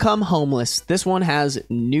and will become homeless. This one has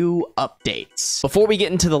new updates. Before we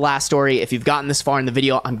get into the last story, if you've gotten this far in the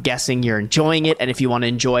video, I'm guessing you're enjoying it. And if you want to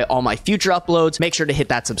enjoy all my future uploads, make sure to hit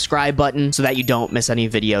that subscribe button so that you don't miss any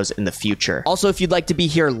videos in the future. Also, if you'd like to be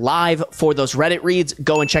here live for those Reddit reads,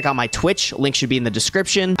 go and check out my Twitch. Link should be in the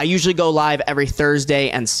description. I usually go live every Thursday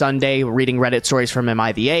and Sunday reading Reddit stories from Am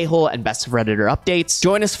I the A-Hole and Best of Redditor updates.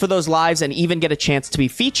 Join us for those lives and even get a chance to be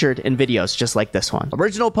featured in videos just like this one.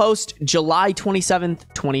 Original post, July 27th,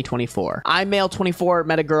 2024. I'm male 24,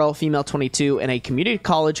 met a girl, female 22, in a community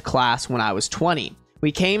college class when I was 20.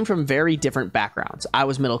 We came from very different backgrounds. I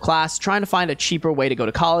was middle class, trying to find a cheaper way to go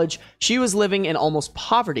to college. She was living in almost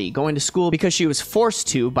poverty, going to school because she was forced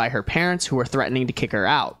to by her parents who were threatening to kick her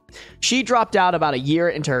out. She dropped out about a year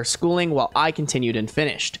into her schooling while I continued and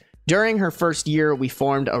finished. During her first year, we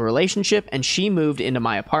formed a relationship and she moved into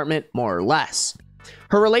my apartment, more or less.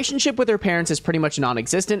 Her relationship with her parents is pretty much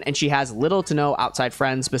non-existent and she has little to no outside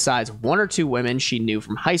friends besides one or two women she knew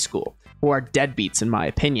from high school, who are deadbeats in my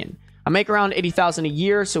opinion. I make around $80,000 a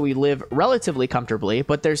year, so we live relatively comfortably,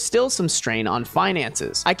 but there's still some strain on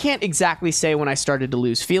finances. I can't exactly say when I started to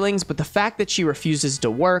lose feelings, but the fact that she refuses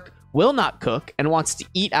to work, will not cook, and wants to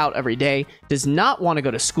eat out every day, does not want to go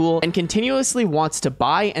to school, and continuously wants to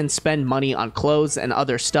buy and spend money on clothes and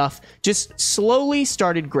other stuff, just slowly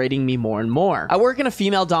started grating me more and more. I work in a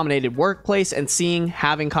female-dominated workplace, and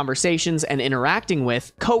having conversations and interacting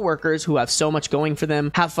with coworkers who have so much going for them,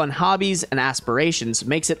 have fun hobbies and aspirations,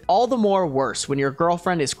 makes it all the more worse when your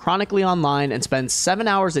girlfriend is chronically online and spends 7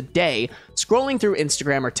 hours a day scrolling through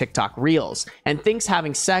Instagram or TikTok Reels, and thinks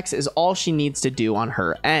having sex is all she needs to do on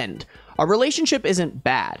her end. Our relationship isn't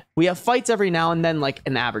bad. We have fights every now and then like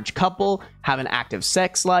an average couple, have an active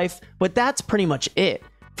sex life, but that's pretty much it.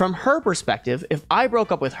 From her perspective, if I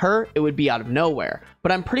broke up with her, it would be out of nowhere,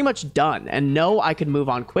 but I'm pretty much done and know I could move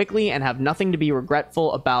on quickly and have nothing to be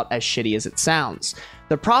regretful about, as shitty as it sounds.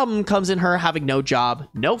 The problem comes in her having no job,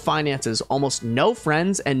 no finances, almost no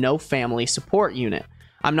friends, and no family support unit.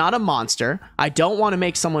 I'm not a monster. I don't want to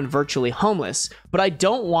make someone virtually homeless, but I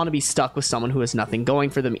don't want to be stuck with someone who has nothing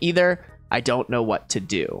going for them either. I don't know what to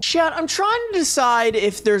do. Chat, I'm trying to decide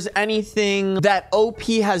if there's anything that OP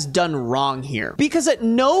has done wrong here, because at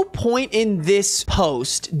no point in this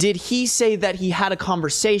post did he say that he had a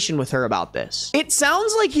conversation with her about this. It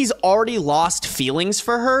sounds like he's already lost feelings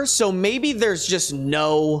for her, so maybe there's just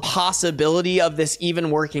no possibility of this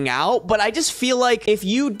even working out. But I just feel like if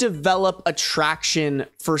you develop attraction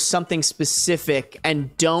for something specific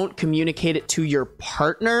and don't communicate it to your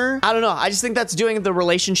partner, I don't know. I just think that's doing the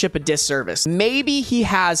relationship a disservice. Maybe he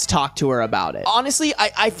has talked to her about it. Honestly,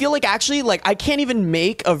 I feel like actually, like, I can't even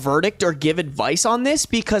make a verdict or give advice on this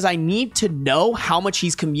because I need to know how much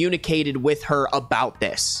he's communicated with her about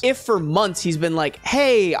this. If for months he's been like,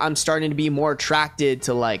 hey, I'm starting to be more attracted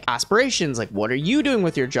to like aspirations, like what are you doing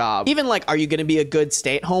with your job? Even like, are you going to be a good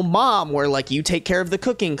stay-at-home mom where like you take care of the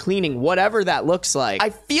cooking, cleaning, whatever that looks like.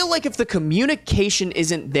 I feel like if the communication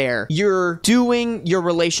isn't there, you're doing your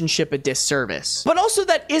relationship a disservice. But also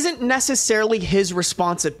that isn't necessarily his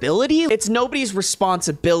responsibility. It's nobody's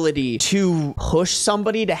responsibility to push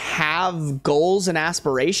somebody to have goals and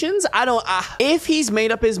aspirations. If he's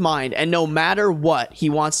made up his mind and no matter what, he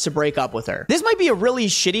wants to break up with her. This might be a really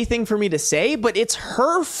shitty thing for me to say, but it's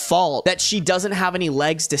her fault that she doesn't have any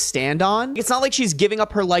legs to stand on. It's not like she's giving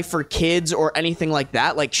up her life for kids or anything like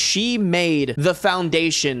that. Like, she made the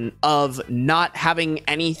foundation of not having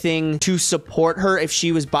anything to support her if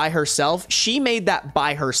she was by herself. She made that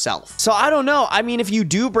by herself. So I don't know. I mean, if you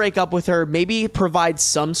do break up with her, maybe provide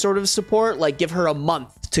some sort of support, like give her a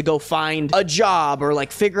month to go find a job or like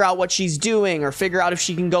figure out what she's doing or figure out if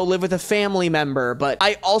she can go live with a family member. But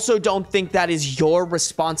I also don't think that is your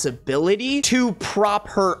responsibility to prop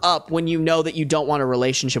her up when you know that you don't want a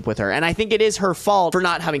relationship with her. And I think it is her fault for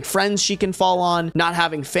not having friends she can fall on, not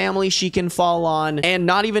having family she can fall on, and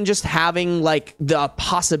not even just having like the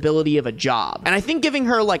possibility of a job. And I think giving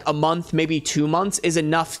her like a month, maybe 2 months is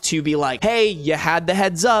enough to be like, hey, you had the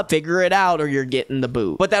heads up, figure it out or you're getting the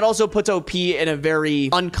boot. But that also puts OP in a very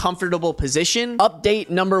uncomfortable position.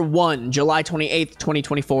 Update number 1, July 28th,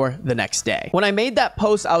 2024, the next day. When I made that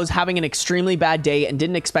post, I was having an extremely bad day and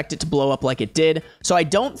didn't expect it to blow up like it did, so I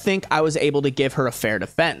don't think I was able to give her a fair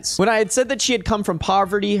defense. When I had said that she had come from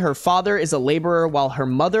poverty, her father is a laborer while her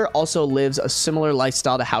mother also lives a similar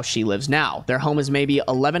lifestyle to how she lives now. Their home is maybe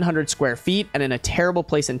 1,100 square feet and in a terrible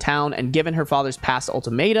place in town, and given her father's past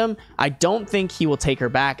ultimatum, I don't think he will take her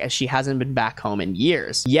back as she hasn't been back home in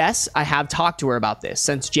years. Yes, I have talked to her about this,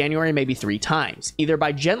 since January maybe 3 times, either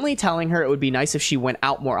by gently telling her it would be nice if she went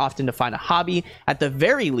out more often to find a hobby, at the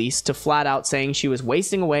very least to flat out saying she was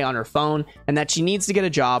wasting away on her phone and that she needs to get a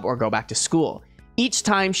job or go back to school. Each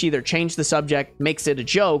time she either changed the subject, makes it a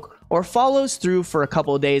joke, or follows through for a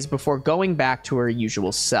couple of days before going back to her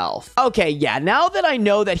usual self. Okay, yeah, now that I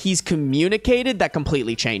know that he's communicated, that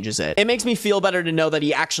completely changes it. It makes me feel better to know that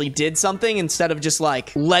he actually did something instead of just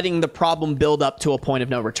like letting the problem build up to a point of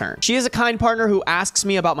no return. She is a kind partner who asks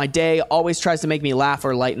me about my day, always tries to make me laugh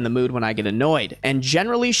or lighten the mood when I get annoyed, and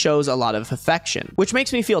generally shows a lot of affection, which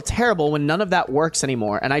makes me feel terrible when none of that works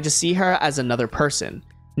anymore and I just see her as another person.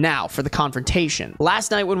 Now, for the confrontation. Last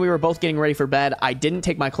night when we were both getting ready for bed, I didn't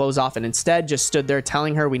take my clothes off and instead just stood there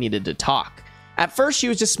telling her we needed to talk. At first, she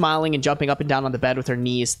was just smiling and jumping up and down on the bed with her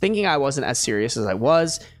knees, thinking I wasn't as serious as I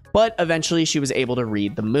was, but eventually she was able to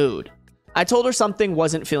read the mood. I told her something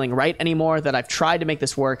wasn't feeling right anymore, that I've tried to make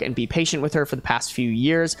this work and be patient with her for the past few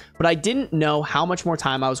years, but I didn't know how much more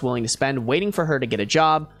time I was willing to spend waiting for her to get a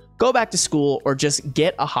job, go back to school, or just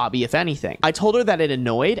get a hobby if anything. I told her that it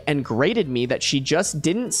annoyed and grated me that she just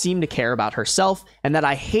didn't seem to care about herself and that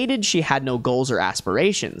I hated she had no goals or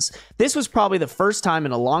aspirations. This was probably the first time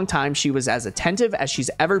in a long time she was as attentive as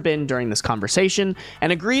she's ever been during this conversation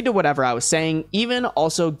and agreed to whatever I was saying, even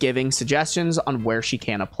also giving suggestions on where she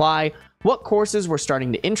can apply, what courses were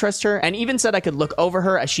starting to interest her, and even said I could look over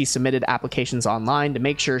her as she submitted applications online to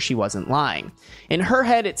make sure she wasn't lying. In her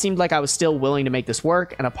head, it seemed like I was still willing to make this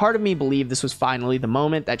work, and a part of me believed this was finally the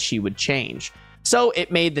moment that she would change. So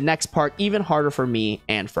it made the next part even harder for me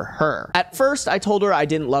and for her. At first, I told her I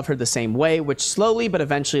didn't love her the same way, which slowly but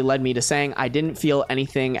eventually led me to saying I didn't feel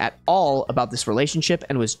anything at all about this relationship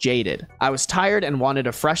and was jaded. I was tired and wanted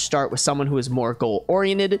a fresh start with someone who was more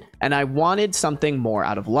goal-oriented, and I wanted something more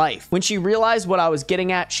out of life. When she realized what I was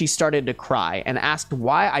getting at, she started to cry and asked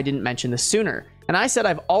why I didn't mention this sooner. And I said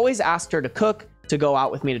I've always asked her to cook, to go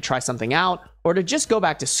out with me to try something out, or to just go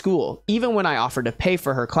back to school, even when I offered to pay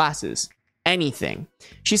for her classes. Anything.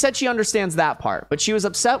 She said she understands that part, but she was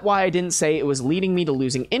upset why I didn't say it was leading me to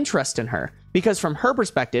losing interest in her, because from her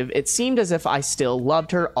perspective, it seemed as if I still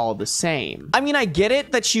loved her all the same. I mean, I get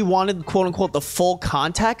it that she wanted quote unquote the full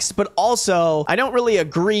context, but also I don't really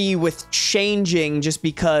agree with changing just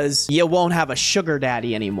because you won't have a sugar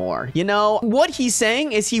daddy anymore. You know, what he's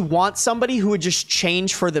saying is he wants somebody who would just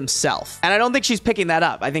change for themselves. And I don't think she's picking that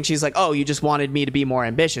up. I think she's like, oh, you just wanted me to be more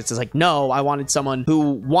ambitious. It's like, no, I wanted someone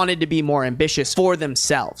who wanted to be more ambitious for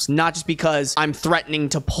themselves, not just because I'm threatening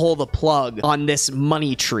to pull the plug on this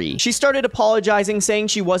money tree. She started apologizing, saying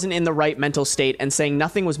she wasn't in the right mental state and saying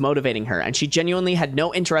nothing was motivating her, and she genuinely had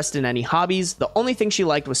no interest in any hobbies. The only thing she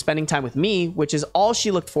liked was spending time with me, which is all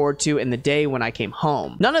she looked forward to in the day when I came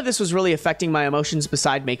home. None of this was really affecting my emotions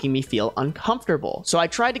beside making me feel uncomfortable. So I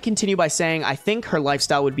tried to continue by saying I think her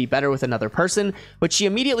lifestyle would be better with another person, but she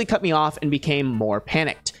immediately cut me off and became more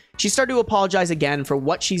panicked. She started to apologize again for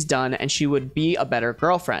what she's done, and she would be a better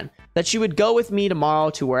girlfriend, that she would go with me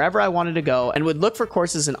tomorrow to wherever I wanted to go and would look for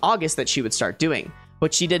courses in August that she would start doing.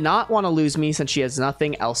 But she did not want to lose me since she has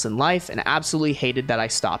nothing else in life and absolutely hated that I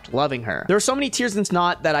stopped loving her. There were so many tears and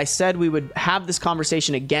snot that I said we would have this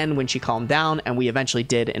conversation again when she calmed down, and we eventually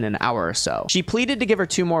did in an hour or so. She pleaded to give her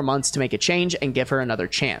 2 more months to make a change and give her another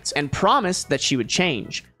chance, and promised that she would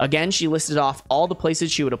change. Again, she listed off all the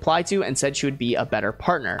places she would apply to and said she would be a better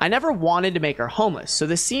partner. I never wanted to make her homeless, so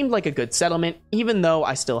this seemed like a good settlement, even though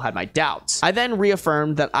I still had my doubts. I then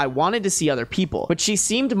reaffirmed that I wanted to see other people, but she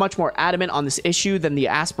seemed much more adamant on this issue than the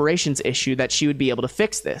aspirations issue that she would be able to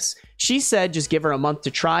fix this. She said just give her a month to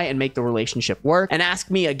try and make the relationship work, and asked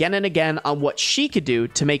me again and again on what she could do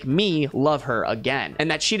to make me love her again, and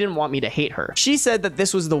that she didn't want me to hate her. She said that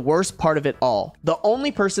this was the worst part of it all, the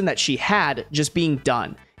only person that she had just being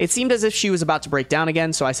done. It seemed as if she was about to break down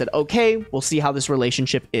again, so I said, okay, we'll see how this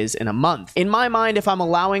relationship is in a month. In my mind, if I'm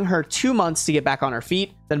allowing her 2 months to get back on her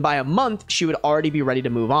feet, then by a month, she would already be ready to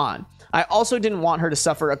move on. I also didn't want her to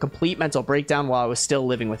suffer a complete mental breakdown while I was still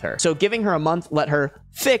living with her. So giving her a month, let her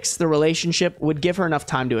fix the relationship, would give her enough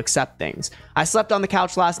time to accept things. I slept on the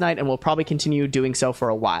couch last night and will probably continue doing so for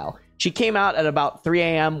a while. She came out at about 3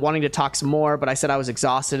 a.m. wanting to talk some more, but I said I was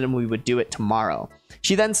exhausted and we would do it tomorrow.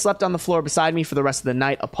 She then slept on the floor beside me for the rest of the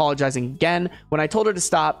night, apologizing again. When I told her to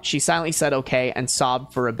stop, she silently said okay and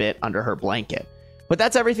sobbed for a bit under her blanket. But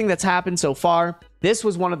that's everything that's happened so far. This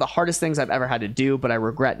was one of the hardest things I've ever had to do, but I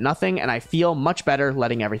regret nothing and I feel much better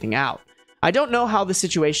letting everything out. I don't know how the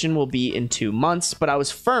situation will be in 2 months, but I was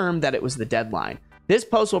firm that it was the deadline. This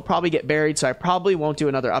post will probably get buried, so I probably won't do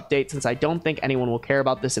another update since I don't think anyone will care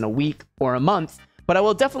about this in a week or a month, but I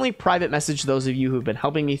will definitely private message those of you who've been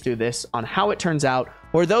helping me through this on how it turns out,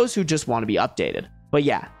 or those who just want to be updated. But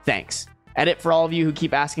yeah, thanks. Edit for all of you who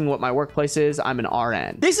keep asking what my workplace is. I'm an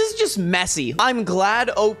RN. This is just messy. I'm glad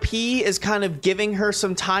OP is kind of giving her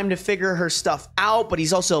some time to figure her stuff out, but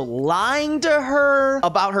he's also lying to her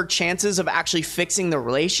about her chances of actually fixing the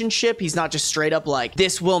relationship. He's not just straight up like,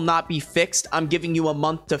 this will not be fixed. I'm giving you a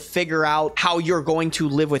month to figure out how you're going to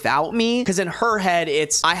live without me. Because in her head,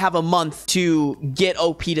 it's, I have a month to get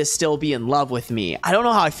OP to still be in love with me. I don't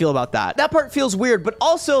know how I feel about that. That part feels weird, but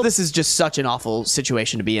also this is just such an awful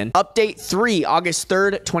situation to be in. Update 3, August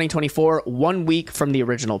 3rd, 2024, 1 week from the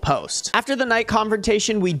original post. After the night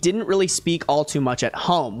confrontation, we didn't really speak all too much at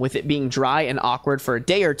home, with it being dry and awkward for a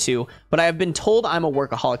day or two, but I have been told I'm a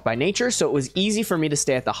workaholic by nature, so it was easy for me to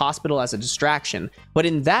stay at the hospital as a distraction. But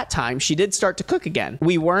in that time, she did start to cook again.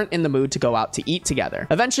 We weren't in the mood to go out to eat together.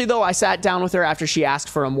 Eventually, though, I sat down with her after she asked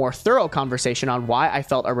for a more thorough conversation on why I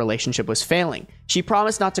felt our relationship was failing. She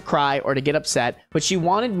promised not to cry or to get upset, but she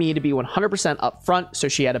wanted me to be 100% upfront so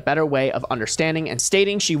she had a better way of understanding and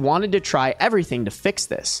stating she wanted to try everything to fix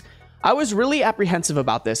this. I was really apprehensive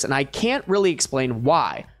about this, and I can't really explain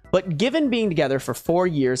why. But given being together for 4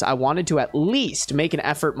 years, I wanted to at least make an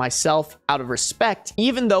effort myself out of respect,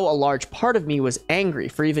 even though a large part of me was angry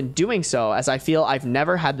for even doing so, as I feel I've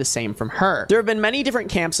never had the same from her. There have been many different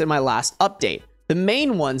camps in my last update. The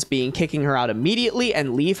main ones being kicking her out immediately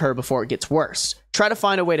and leave her before it gets worse. Try to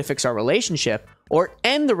find a way to fix our relationship, or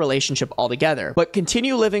end the relationship altogether, but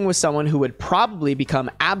continue living with someone who would probably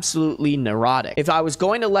become absolutely neurotic. If I was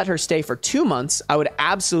going to let her stay for 2 months, I would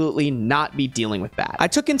absolutely not be dealing with that. I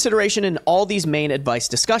took consideration in all these main advice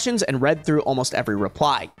discussions and read through almost every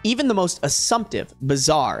reply, even the most assumptive,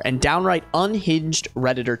 bizarre, and downright unhinged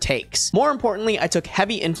Redditor takes. More importantly, I took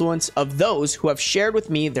heavy influence of those who have shared with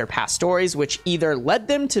me their past stories, which either led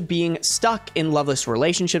them to being stuck in loveless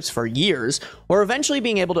relationships for years, or eventually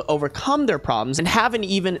being able to overcome their problems and have an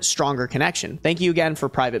even stronger connection. Thank you again for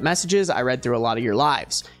private messages. I read through a lot of your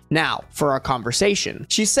lives. Now, for our conversation.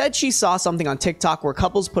 She said she saw something on TikTok where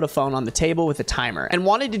couples put a phone on the table with a timer and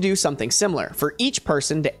wanted to do something similar for each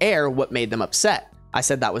person to air what made them upset. I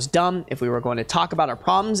said that was dumb. If we were going to talk about our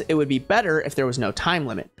problems, it would be better if there was no time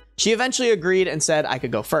limit. She eventually agreed and said I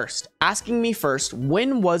could go first, asking me first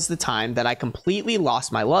when was the time that I completely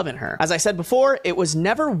lost my love in her. As I said before, it was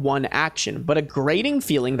never one action, but a grating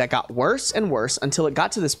feeling that got worse and worse until it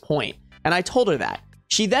got to this point, and I told her that.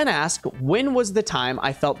 She then asked when was the time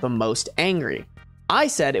I felt the most angry. I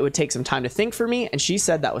said it would take some time to think for me, and she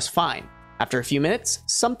said that was fine. After a few minutes,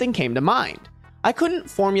 something came to mind. I couldn't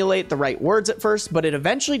formulate the right words at first, but it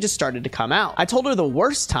eventually just started to come out. I told her the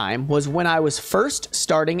worst time was when I was first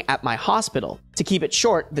starting at my hospital. To keep it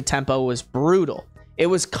short, the tempo was brutal. It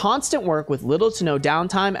was constant work with little to no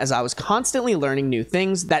downtime, as I was constantly learning new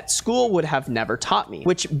things that school would have never taught me,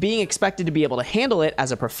 which, being expected to be able to handle it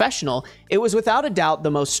as a professional, it was without a doubt the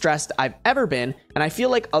most stressed I've ever been, and I feel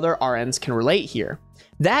like other RNs can relate here.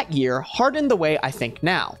 That year hardened the way I think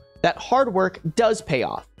now. That hard work does pay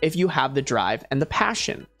off if you have the drive and the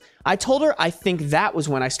passion. I told her I think that was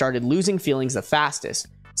when I started losing feelings the fastest,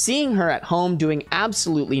 seeing her at home doing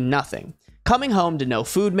absolutely nothing. Coming home to no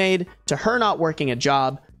food made, to her not working a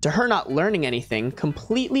job, to her not learning anything,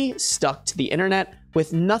 completely stuck to the internet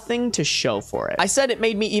with nothing to show for it. I said it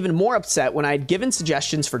made me even more upset when I had given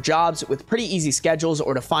suggestions for jobs with pretty easy schedules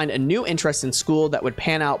or to find a new interest in school that would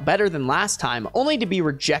pan out better than last time, only to be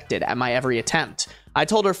rejected at my every attempt. I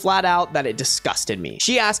told her flat out that it disgusted me.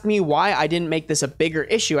 She asked me why I didn't make this a bigger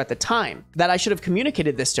issue at the time, that I should have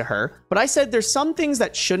communicated this to her, but I said there's some things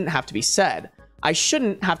that shouldn't have to be said. I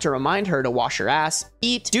shouldn't have to remind her to wash her ass,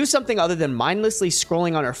 eat, do something other than mindlessly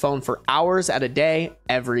scrolling on her phone for hours at a day,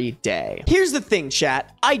 every day. Here's the thing,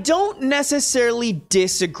 chat. I don't necessarily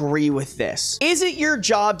disagree with this. Is it your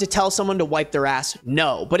job to tell someone to wipe their ass?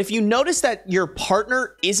 No. But if you notice that your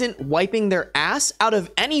partner isn't wiping their ass, out of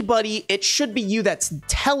anybody, it should be you that's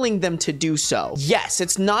telling them to do so. Yes,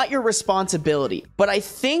 it's not your responsibility, but I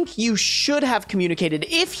think you should have communicated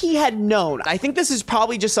if he had known. I think this is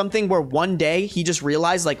probably just something where one day he just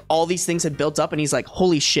realized like all these things had built up and he's like,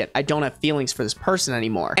 holy shit, I don't have feelings for this person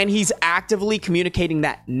anymore. And he's actively communicating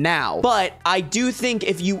that now. But I do think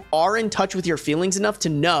if you are in touch with your feelings enough to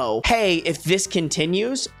know, hey, if this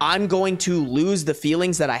continues, I'm going to lose the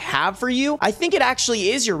feelings that I have for you, I think it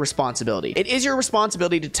actually is your responsibility. It is your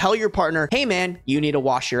responsibility to tell your partner, hey man, you need to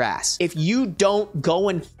wash your ass. If you don't go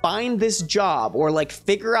and find this job or like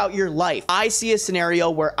figure out your life, I see a scenario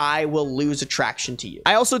where I will lose attraction to you.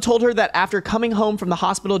 I also told her that after coming coming home from the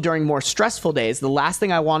hospital during more stressful days, the last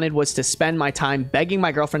thing I wanted was to spend my time begging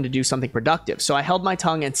my girlfriend to do something productive. So I held my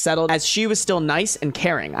tongue and settled, as she was still nice and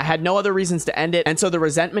caring. I had no other reasons to end it, and so the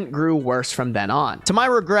resentment grew worse from then on. To my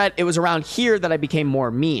regret, it was around here that I became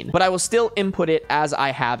more mean, but I will still input it as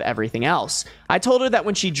I have everything else. I told her that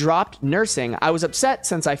when she dropped nursing, I was upset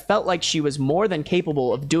since I felt like she was more than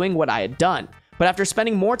capable of doing what I had done. But after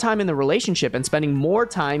spending more time in the relationship and spending more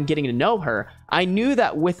time getting to know her, I knew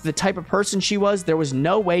that with the type of person she was, there was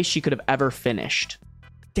no way she could have ever finished.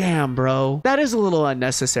 Damn, bro. That is a little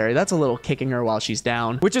unnecessary. That's a little kicking her while she's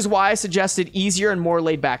down. Which is why I suggested easier and more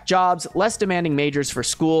laid back jobs, less demanding majors for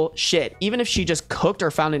school. Shit, even if she just cooked or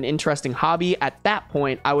found an interesting hobby, at that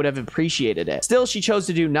point, I would have appreciated it. Still, she chose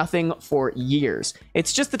to do nothing for years.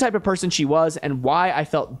 It's just the type of person she was and why I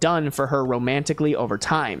felt done for her romantically over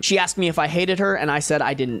time. She asked me if I hated her, and I said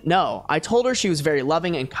I didn't know. I told her she was very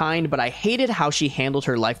loving and kind, but I hated how she handled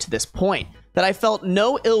her life to this point. That I felt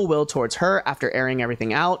no ill will towards her after airing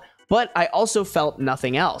everything out, but I also felt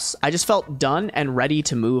nothing else. I just felt done and ready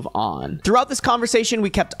to move on. Throughout this conversation, we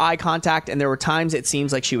kept eye contact, and there were times it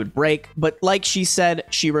seems like she would break, but like she said,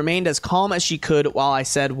 she remained as calm as she could while I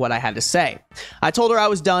said what I had to say. I told her I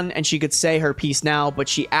was done and she could say her piece now, but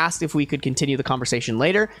she asked if we could continue the conversation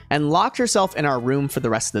later and locked herself in our room for the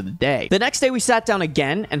rest of the day. The next day, we sat down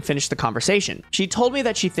again and finished the conversation. She told me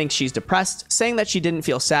that she thinks she's depressed, saying that she didn't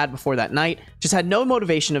feel sad before that night, just had no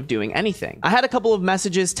motivation of doing anything. I had a couple of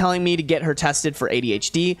messages telling me to get her tested for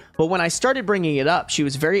ADHD, but when I started bringing it up, she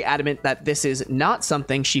was very adamant that this is not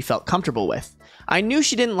something she felt comfortable with. I knew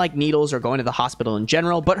she didn't like needles or going to the hospital in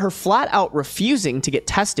general, but her flat out refusing to get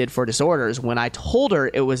tested for disorders when I told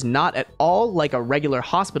her it was not at all like a regular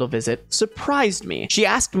hospital visit surprised me. She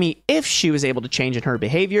asked me if she was able to change in her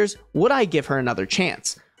behaviors, would I give her another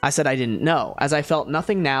chance? I said I didn't know, as I felt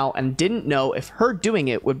nothing now and didn't know if her doing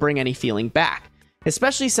it would bring any feeling back,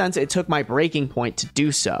 especially since it took my breaking point to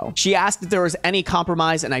do so. She asked if there was any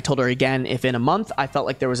compromise, and I told her again if in a month I felt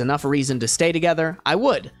like there was enough reason to stay together, I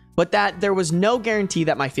would, but that there was no guarantee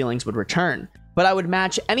that my feelings would return, but I would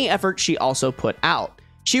match any effort she also put out.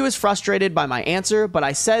 She was frustrated by my answer, but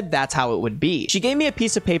I said that's how it would be. She gave me a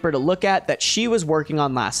piece of paper to look at that she was working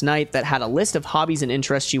on last night that had a list of hobbies and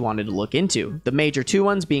interests she wanted to look into, the major two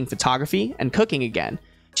ones being photography and cooking again.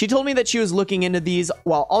 She told me that she was looking into these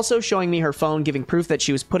while also showing me her phone, giving proof that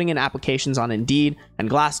she was putting in applications on Indeed and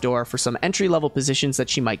Glassdoor for some entry-level positions that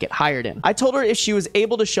she might get hired in. I told her if she was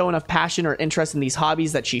able to show enough passion or interest in these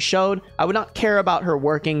hobbies that she showed, I would not care about her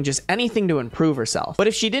working, just anything to improve herself. But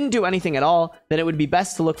if she didn't do anything at all, then it would be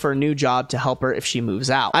best to look for a new job to help her if she moves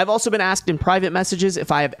out. I've also been asked in private messages if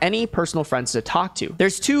I have any personal friends to talk to.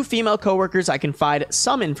 There's 2 female coworkers I confide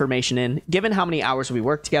some information in, given how many hours we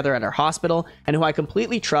work together at our hospital, and who I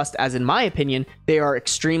completely trust, as in my opinion, they are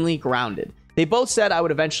extremely grounded. They both said I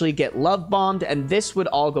would eventually get love bombed and this would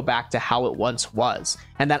all go back to how it once was,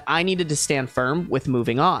 and that I needed to stand firm with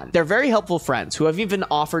moving on. They're very helpful friends who have even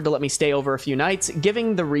offered to let me stay over a few nights,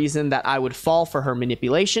 giving the reason that I would fall for her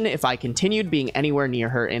manipulation if I continued being anywhere near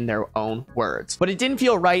her, in their own words. But it didn't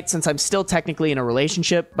feel right since I'm still technically in a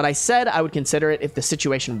relationship, but I said I would consider it if the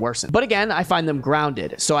situation worsened. But again, I find them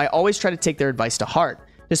grounded, so I always try to take their advice to heart.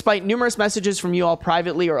 Despite numerous messages from you all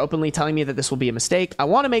privately or openly telling me that this will be a mistake, I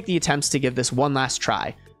want to make the attempts to give this one last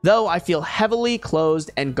try. Though I feel heavily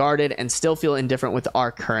closed and guarded and still feel indifferent with our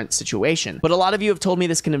current situation. But a lot of you have told me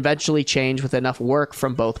this can eventually change with enough work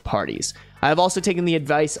from both parties. I have also taken the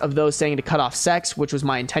advice of those saying to cut off sex, which was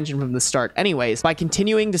my intention from the start anyways, by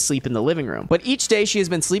continuing to sleep in the living room. But each day she has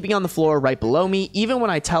been sleeping on the floor right below me, even when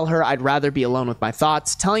I tell her I'd rather be alone with my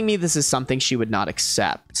thoughts, telling me this is something she would not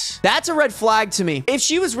accept. That's a red flag to me. If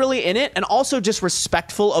she was really in it and also just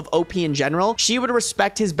respectful of OP in general, she would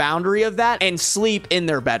respect his boundary of that and sleep in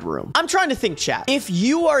their bedroom. I'm trying to think, chat. If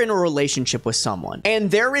you are in a relationship with someone and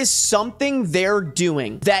there is something they're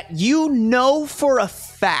doing that you know for a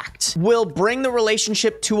fact will bring the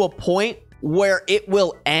relationship to a point where it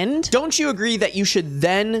will end, don't you agree that you should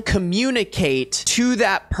then communicate to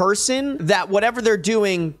that person that whatever they're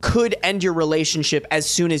doing could end your relationship as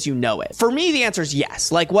soon as you know it? For me, the answer is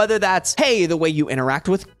yes. Like whether that's, hey, the way you interact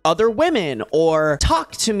with other women or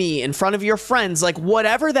talk to me in front of your friends, like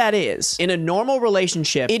whatever that is. In a normal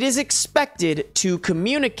relationship, it is expected to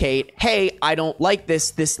communicate, hey, I don't like this,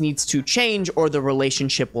 this needs to change, or the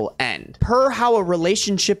relationship will end. Per how a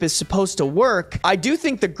relationship is supposed to work, I do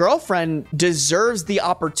think the girlfriend deserves the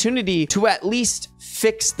opportunity to at least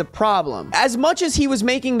fix the problem. As much as he was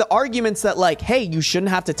making the arguments that like, hey, you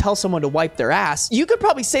shouldn't have to tell someone to wipe their ass, you could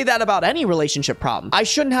probably say that about any relationship problem. I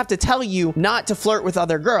shouldn't have to tell you not to flirt with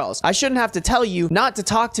other girls. I shouldn't have to tell you not to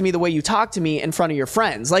talk to me the way you talk to me in front of your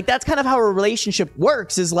friends. Like, that's kind of how a relationship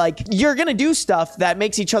works, is like, you're gonna do stuff that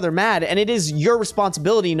makes each other mad, and it is your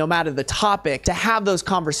responsibility, no matter the topic, to have those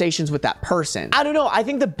conversations with that person. I don't know. I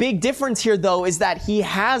think the big difference here, though, is that he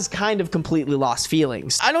has kind of completely lost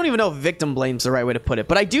feelings. I don't even know if victim blame's the right way to put it,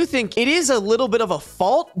 but I do think it is a little bit of a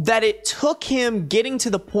fault that it took him getting to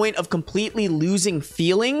the point of completely losing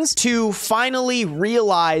feelings to finally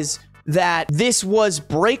realize that this was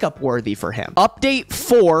breakup worthy for him. Update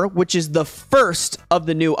 4, which is the first of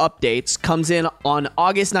the new updates, comes in on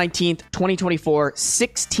August 19th, 2024,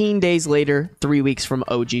 16 days later, 3 weeks from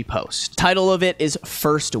OG post. Title of it is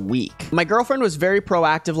First Week. My girlfriend was very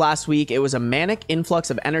proactive last week. It was a manic influx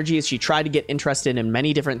of energy as she tried to get interested in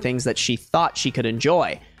many different things that she thought she could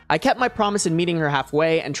enjoy. I kept my promise in meeting her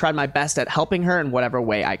halfway and tried my best at helping her in whatever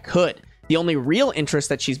way I could. The only real interest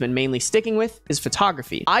that she's been mainly sticking with is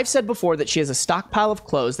photography. I've said before that she has a stockpile of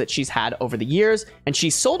clothes that she's had over the years, and she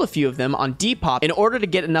sold a few of them on Depop in order to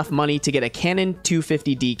get enough money to get a Canon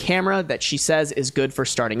 250D camera that she says is good for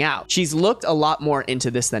starting out. She's looked a lot more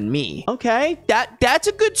into this than me. Okay, that's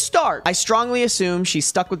a good start. I strongly assume she's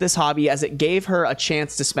stuck with this hobby as it gave her a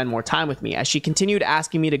chance to spend more time with me, as she continued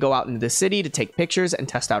asking me to go out into the city to take pictures and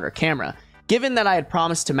test out her camera. Given that I had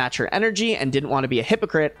promised to match her energy and didn't want to be a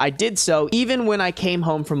hypocrite, I did so even when I came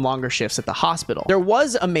home from longer shifts at the hospital. There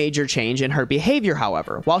was a major change in her behavior,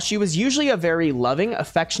 however. While she was usually a very loving,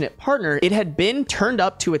 affectionate partner, it had been turned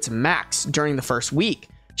up to its max during the first week.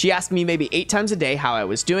 She asked me maybe 8 times a day how I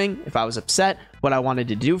was doing, if I was upset, what I wanted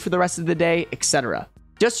to do for the rest of the day, etc.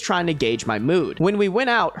 Just trying to gauge my mood. When we went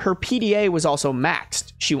out, her PDA was also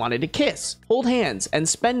maxed. She wanted to kiss, hold hands, and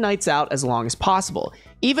spend nights out as long as possible,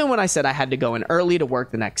 even when I said I had to go in early to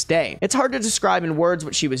work the next day. It's hard to describe in words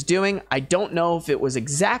what she was doing. I don't know if it was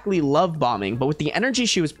exactly love bombing, but with the energy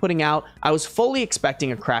she was putting out, I was fully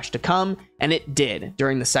expecting a crash to come, and it did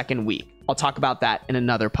during the second week. I'll talk about that in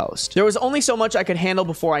another post. There was only so much I could handle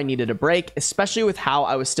before I needed a break, especially with how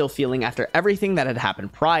I was still feeling after everything that had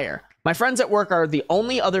happened prior. My friends at work are the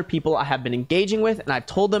only other people I have been engaging with, and I've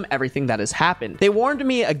told them everything that has happened. They warned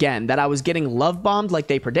me again that I was getting love bombed like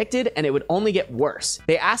they predicted, and it would only get worse.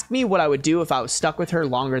 They asked me what I would do if I was stuck with her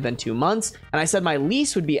longer than 2 months, and I said my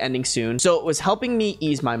lease would be ending soon, so it was helping me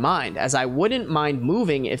ease my mind, as I wouldn't mind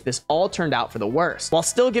moving if this all turned out for the worst, while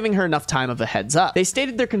still giving her enough time of a heads up. They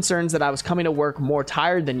stated their concerns that I was coming to work more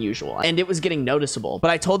tired than usual, and it was getting noticeable, but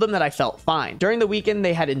I told them that I felt fine. During the weekend,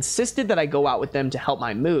 they had insisted that I go out with them to help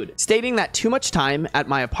my mood, stating that too much time at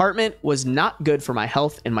my apartment was not good for my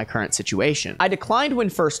health in my current situation. I declined when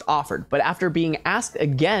first offered, but after being asked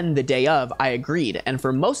again the day of, I agreed, and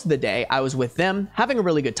for most of the day, I was with them, having a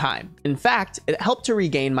really good time. In fact, it helped to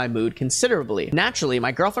regain my mood considerably. Naturally,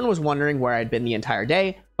 my girlfriend was wondering where I'd been the entire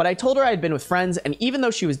day, but I told her I'd been with friends, and even though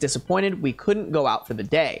she was disappointed, we couldn't go out for the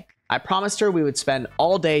day. I promised her we would spend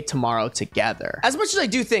all day tomorrow together. As much as I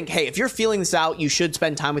do think, hey, if you're feeling this out, you should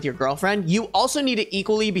spend time with your girlfriend, you also need to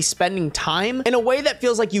equally be spending time in a way that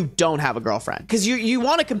feels like you don't have a girlfriend. Because you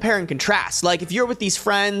want to compare and contrast. Like, if you're with these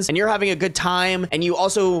friends and you're having a good time, and you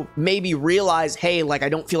also maybe realize, hey, like, I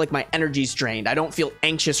don't feel like my energy's drained. I don't feel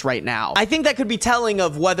anxious right now. I think that could be telling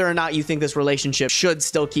of whether or not you think this relationship should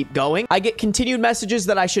still keep going. I get continued messages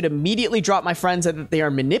that I should immediately drop my friends and that they are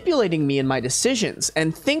manipulating me in my decisions.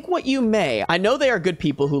 And think what you may, I know they are good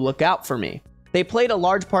people who look out for me. They played a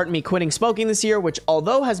large part in me quitting smoking this year, which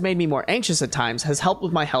although has made me more anxious at times, has helped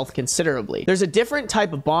with my health considerably. There's a different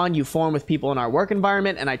type of bond you form with people in our work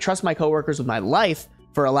environment, and I trust my coworkers with my life,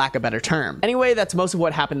 for a lack of a better term. Anyway, that's most of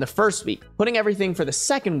what happened the first week. Putting everything for the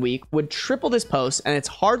second week would triple this post, and it's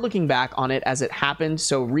hard looking back on it as it happened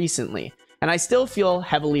so recently. And I still feel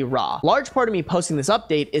heavily raw. Large part of me posting this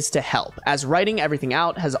update is to help, as writing everything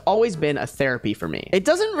out has always been a therapy for me. It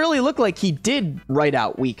doesn't really look like he did write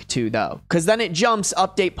out week 2 though, because then it jumps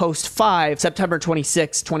update post 5, September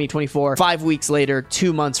 26, 2024, 5 weeks later,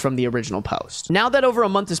 2 months from the original post. Now that over a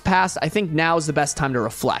month has passed, I think now is the best time to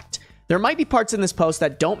reflect. There might be parts in this post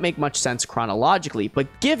that don't make much sense chronologically, but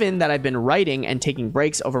given that I've been writing and taking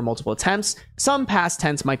breaks over multiple attempts, some past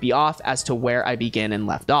tense might be off as to where I began and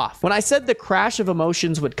left off. When I said the crash of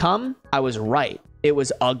emotions would come, I was right. It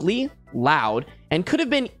was ugly, loud, and could have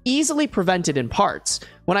been easily prevented in parts.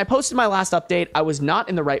 When I posted my last update, I was not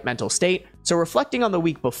in the right mental state, so reflecting on the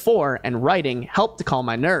week before and writing helped to calm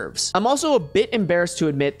my nerves. I'm also a bit embarrassed to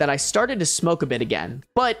admit that I started to smoke a bit again,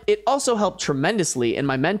 but it also helped tremendously in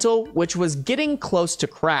my mental, which was getting close to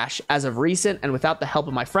crash as of recent, and without the help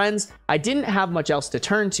of my friends, I didn't have much else to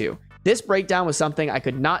turn to. This breakdown was something I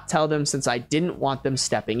could not tell them since I didn't want them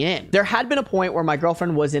stepping in. There had been a point where my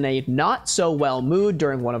girlfriend was in a not so well mood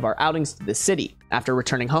during one of our outings to the city. After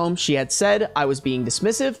returning home, she had said I was being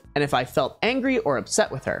dismissive and if I felt angry or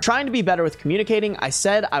upset with her. Trying to be better with communicating, I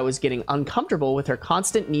said I was getting uncomfortable with her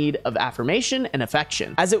constant need of affirmation and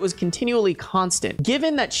affection, as it was continually constant.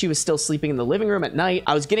 Given that she was still sleeping in the living room at night,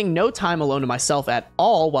 I was getting no time alone to myself at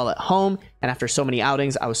all while at home, and after so many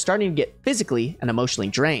outings, I was starting to get physically and emotionally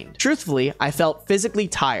drained. Truthfully, I felt physically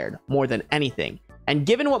tired more than anything. And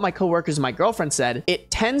given what my coworkers and my girlfriend said,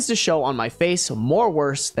 it tends to show on my face more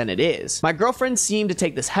worse than it is. My girlfriend seemed to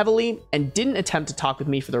take this heavily and didn't attempt to talk with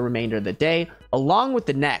me for the remainder of the day, along with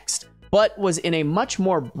the next, but was in a much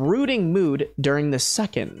more brooding mood during the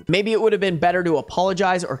second. Maybe it would have been better to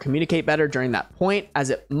apologize or communicate better during that point,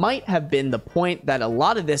 as it might have been the point that a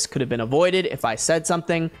lot of this could have been avoided if I said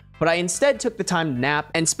something, but I instead took the time to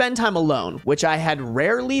nap and spend time alone, which I had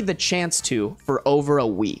rarely the chance to for over a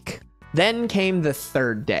week. Then came the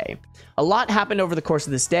third day. A lot happened over the course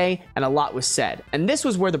of this day, and a lot was said, and this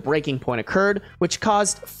was where the breaking point occurred, which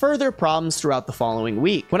caused further problems throughout the following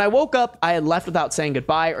week. When I woke up, I had left without saying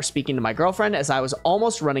goodbye or speaking to my girlfriend, as I was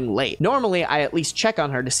almost running late. Normally, I at least check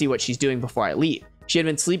on her to see what she's doing before I leave. She had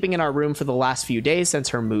been sleeping in our room for the last few days since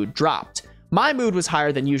her mood dropped. My mood was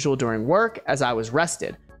higher than usual during work, as I was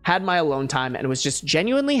rested, had my alone time, and was just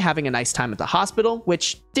genuinely having a nice time at the hospital,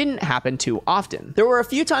 which didn't happen too often. There were a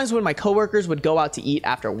few times when my coworkers would go out to eat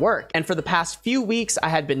after work, and for the past few weeks I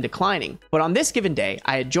had been declining, but on this given day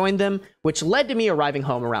I had joined them, which led to me arriving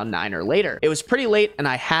home around 9 or later. It was pretty late and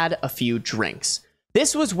I had a few drinks.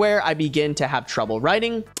 This was where I began to have trouble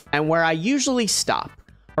writing and where I usually stop.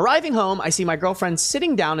 Arriving home, I see my girlfriend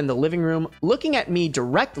sitting down in the living room, looking at me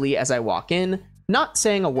directly as I walk in, not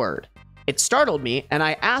saying a word. It startled me, and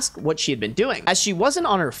I asked what she had been doing, as she wasn't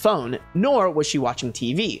on her phone, nor was she watching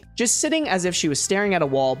TV, just sitting as if she was staring at a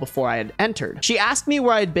wall before I had entered. She asked me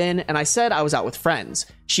where I had been, and I said I was out with friends.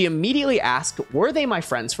 She immediately asked, were they my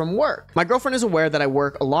friends from work? My girlfriend is aware that I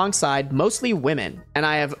work alongside mostly women, and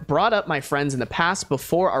I have brought up my friends in the past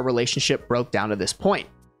before our relationship broke down to this point.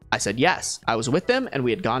 I said yes, I was with them, and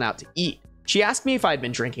we had gone out to eat. She asked me if I had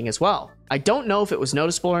been drinking as well. I don't know if it was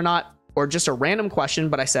noticeable or not, or just a random question,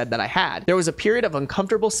 but I said that I had. There was a period of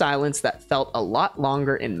uncomfortable silence that felt a lot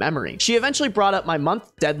longer in memory. She eventually brought up my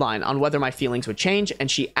month deadline on whether my feelings would change,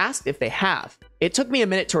 and she asked if they have. It took me a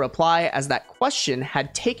minute to reply, as that question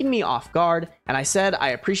had taken me off guard, and I said I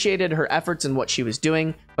appreciated her efforts and what she was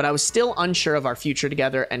doing, but I was still unsure of our future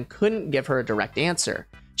together and couldn't give her a direct answer.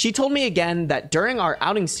 She told me again that during our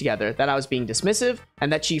outings together that I was being dismissive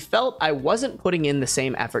and that she felt I wasn't putting in the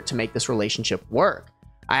same effort to make this relationship work.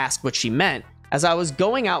 I asked what she meant, as I was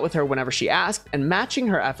going out with her whenever she asked and matching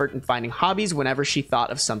her effort and finding hobbies whenever she thought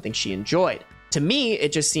of something she enjoyed. To me,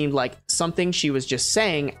 it just seemed like something she was just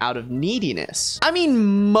saying out of neediness. I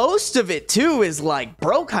mean, most of it too is like,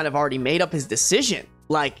 bro kind of already made up his decision.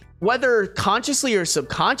 Like, whether consciously or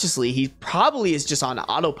subconsciously, he probably is just on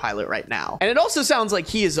autopilot right now. And it also sounds like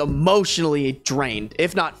he is emotionally drained,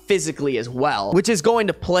 if not physically as well, which is going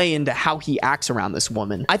to play into how he acts around this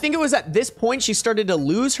woman. I think it was at this point she started to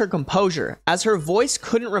lose her composure, as her voice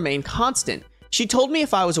couldn't remain constant. She told me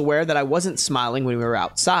if I was aware that I wasn't smiling when we were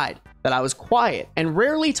outside, that I was quiet, and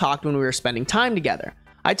rarely talked when we were spending time together.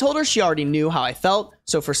 I told her she already knew how I felt,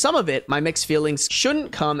 so for some of it, my mixed feelings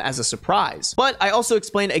shouldn't come as a surprise. But I also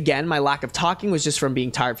explained again my lack of talking was just from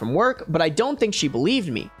being tired from work, but I don't think she believed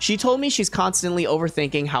me. She told me she's constantly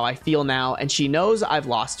overthinking how I feel now, and she knows I've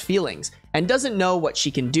lost feelings, and doesn't know what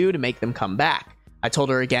she can do to make them come back. I told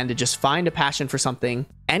her again to just find a passion for something,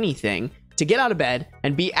 anything, to get out of bed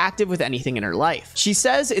and be active with anything in her life. She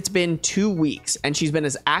says it's been 2 weeks and she's been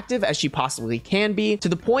as active as she possibly can be, to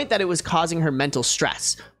the point that it was causing her mental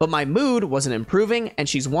stress, but my mood wasn't improving, and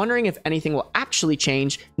she's wondering if anything will actually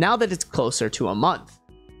change now that it's closer to a month.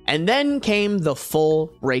 And then came the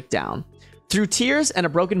full breakdown. Through tears and a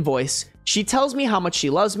broken voice, she tells me how much she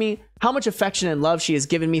loves me, how much affection and love she has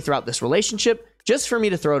given me throughout this relationship, just for me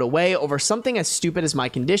to throw it away over something as stupid as my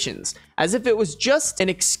conditions, as if it was just an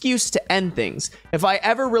excuse to end things, if I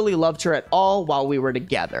ever really loved her at all while we were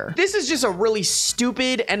together. This is just a really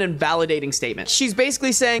stupid and invalidating statement. She's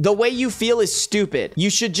basically saying the way you feel is stupid. You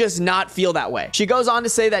should just not feel that way. She goes on to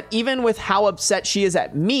say that even with how upset she is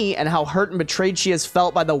at me and how hurt and betrayed she has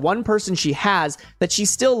felt by the one person she has, that she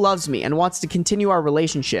still loves me and wants to continue our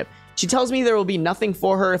relationship. She tells me there will be nothing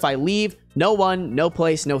for her if I leave, no one, no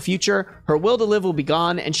place, no future. Her will to live will be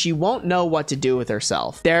gone, and she won't know what to do with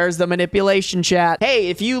herself. There's the manipulation, chat. Hey,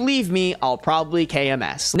 if you leave me, I'll probably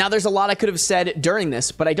KMS. Now, there's a lot I could have said during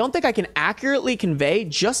this, but I don't think I can accurately convey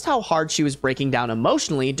just how hard she was breaking down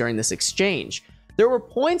emotionally during this exchange. There were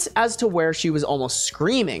points as to where she was almost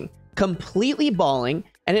screaming, completely bawling,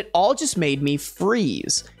 and it all just made me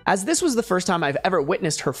freeze, as this was the first time I've ever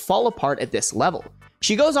witnessed her fall apart at this level.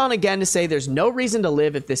 She goes on again to say there's no reason to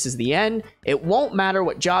live if this is the end. It won't matter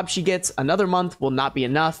what job she gets. Another month will not be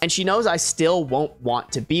enough. And she knows I still won't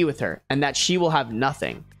want to be with her and that she will have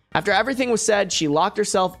nothing. After everything was said, she locked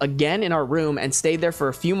herself again in our room and stayed there for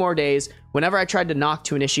a few more days. Whenever I tried to knock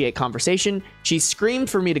to initiate conversation, she screamed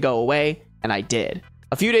for me to go away, and I did.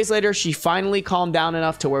 A few days later, she finally calmed down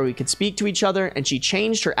enough to where we could speak to each other, and she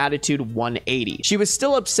changed her attitude 180. She was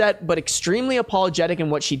still upset, but extremely apologetic in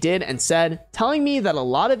what she did and said, telling me that a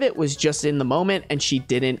lot of it was just in the moment and she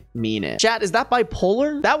didn't mean it. Chat, is that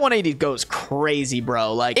bipolar? That 180 goes crazy,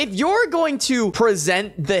 bro. Like, if you're going to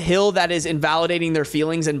present the hill that is invalidating their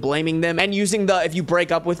feelings and blaming them and using the if you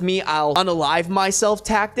break up with me, I'll unalive myself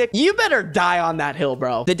tactic, you better die on that hill,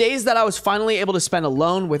 bro. The days that I was finally able to spend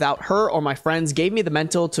alone without her or my friends gave me the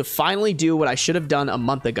mental to finally do what I should have done a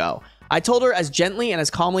month ago. I told her as gently and as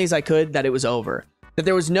calmly as I could that it was over, that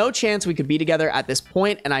there was no chance we could be together at this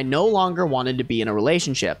point, and I no longer wanted to be in a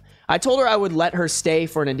relationship. I told her I would let her stay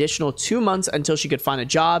for an additional 2 months until she could find a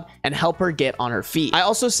job and help her get on her feet. I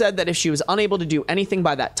also said that if she was unable to do anything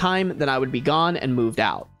by that time, then I would be gone and moved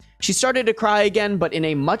out. She started to cry again, but in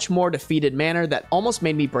a much more defeated manner that almost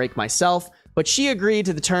made me break myself, but she agreed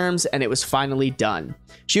to the terms and it was finally done.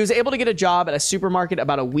 She was able to get a job at a supermarket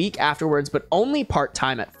about a week afterwards, but only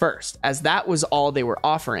part-time at first, as that was all they were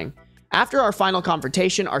offering. After our final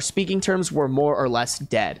confrontation, our speaking terms were more or less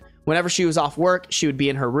dead. Whenever she was off work, she would be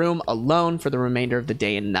in her room alone for the remainder of the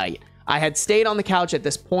day and night. I had stayed on the couch at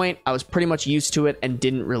this point. I was pretty much used to it and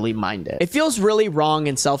didn't really mind it. It feels really wrong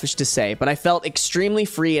and selfish to say, but I felt extremely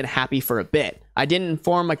free and happy for a bit. I didn't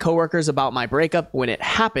inform my coworkers about my breakup when it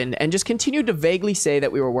happened and just continued to vaguely say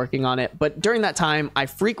that we were working on it, but during that time, I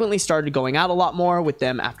frequently started going out a lot more with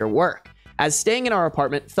them after work, as staying in our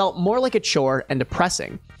apartment felt more like a chore and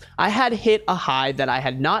depressing. I had hit a high that I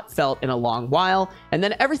had not felt in a long while, and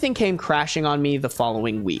then everything came crashing on me the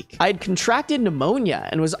following week. I had contracted pneumonia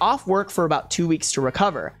and was off work for about 2 weeks to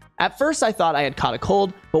recover. At first, I thought I had caught a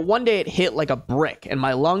cold, but one day it hit like a brick and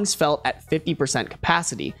my lungs felt at 50%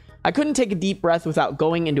 capacity. I couldn't take a deep breath without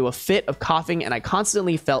going into a fit of coughing, and I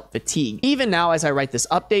constantly felt fatigue. Even now, as I write this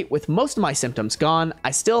update, with most of my symptoms gone,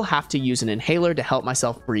 I still have to use an inhaler to help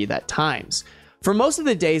myself breathe at times. For most of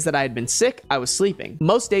the days that I had been sick, I was sleeping,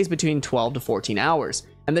 most days between 12 to 14 hours.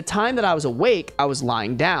 And the time that I was awake, I was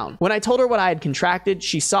lying down. When I told her what I had contracted,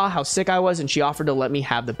 she saw how sick I was and she offered to let me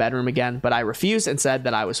have the bedroom again, but I refused and said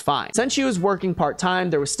that I was fine. Since she was working part-time,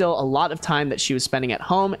 there was still a lot of time that she was spending at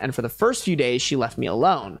home, and for the first few days, she left me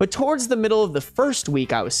alone. But towards the middle of the first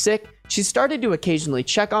week I was sick, she started to occasionally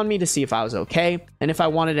check on me to see if I was okay and if I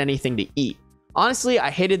wanted anything to eat. Honestly, I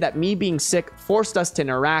hated that me being sick forced us to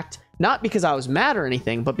interact, not because I was mad or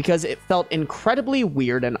anything, but because it felt incredibly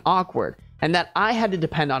weird and awkward, and that I had to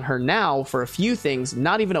depend on her now for a few things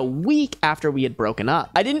not even a week after we had broken up.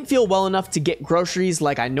 I didn't feel well enough to get groceries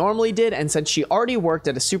like I normally did, and since she already worked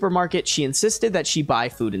at a supermarket, she insisted that she buy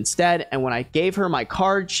food instead, and when I gave her my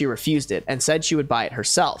card, she refused it and said she would buy it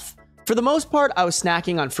herself. For the most part, I was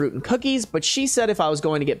snacking on fruit and cookies, but she said if I was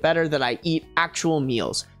going to get better that I eat actual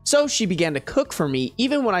meals. So she began to cook for me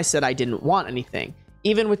even when I said I didn't want anything.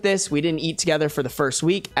 Even with this, we didn't eat together for the first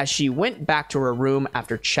week as she went back to her room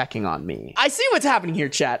after checking on me. I see what's happening here,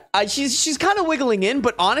 chat. She's kind of wiggling in,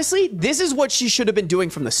 but honestly, this is what she should have been doing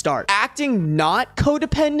from the start. Acting not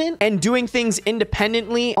codependent and doing things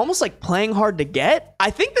independently, almost like playing hard to get. I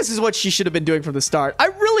think this is what she should have been doing from the start. I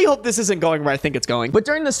really hope this isn't going where I think it's going. But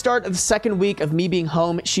during the start of the second week of me being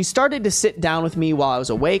home, she started to sit down with me while I was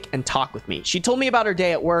awake and talk with me. She told me about her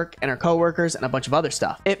day at work and her coworkers and a bunch of other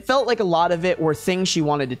stuff. It felt like a lot of it were things she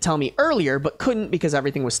wanted to tell me earlier, but couldn't because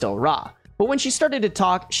everything was still raw. But when she started to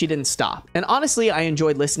talk, she didn't stop. And honestly, I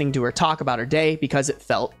enjoyed listening to her talk about her day because it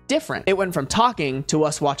felt different. It went from talking to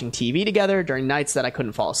us watching TV together during nights that I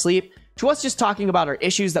couldn't fall asleep, to us just talking about our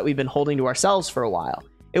issues that we've been holding to ourselves for a while.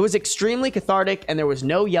 It was extremely cathartic and there was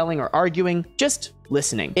no yelling or arguing, just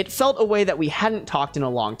listening. It felt a way that we hadn't talked in a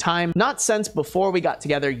long time, not since before we got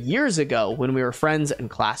together years ago when we were friends and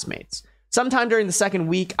classmates. Sometime during the second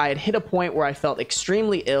week, I had hit a point where I felt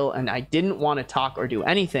extremely ill and I didn't want to talk or do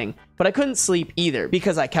anything, but I couldn't sleep either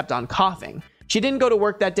because I kept on coughing. She didn't go to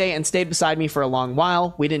work that day and stayed beside me for a long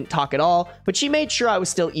while. We didn't talk at all, but she made sure I was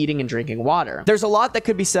still eating and drinking water. There's a lot that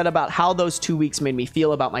could be said about how those 2 weeks made me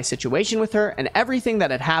feel about my situation with her and everything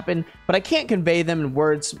that had happened, but I can't convey them in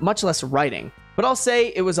words, much less writing. But I'll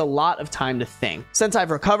say it was a lot of time to think. Since I've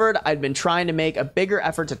recovered, I'd been trying to make a bigger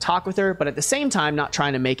effort to talk with her, but at the same time not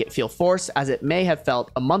trying to make it feel forced as it may have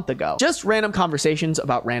felt a month ago. Just random conversations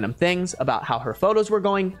about random things, about how her photos were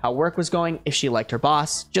going, how work was going, if she liked her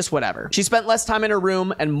boss, just whatever. She spent less time in her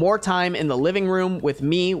room and more time in the living room with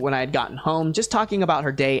me when I had gotten home, just talking about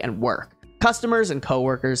her day and work, customers and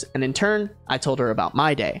coworkers, and in turn, I told her about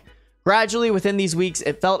my day. Gradually, within these weeks,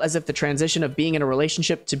 it felt as if the transition of being in a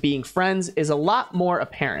relationship to being friends is a lot more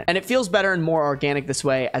apparent, and it feels better and more organic this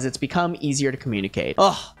way as it's become easier to communicate.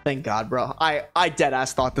 Oh, thank God, bro. I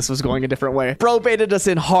deadass thought this was going a different way. Bro baited us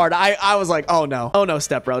in hard. I was like, oh no,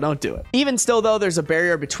 step bro, don't do it. Even still though, there's a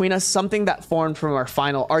barrier between us, something that formed from our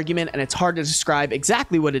final argument, and it's hard to describe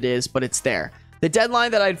exactly what it is, but it's there. The deadline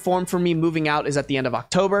that I'd formed for me moving out is at the end of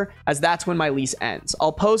October, as that's when my lease ends.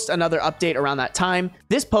 I'll post another update around that time.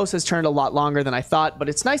 This post has turned a lot longer than I thought, but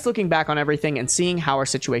it's nice looking back on everything and seeing how our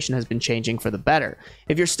situation has been changing for the better.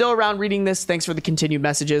 If you're still around reading this, thanks for the continued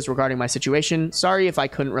messages regarding my situation. Sorry if I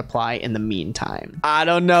couldn't reply in the meantime. I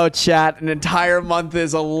don't know, chat. An entire month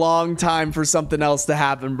is a long time for something else to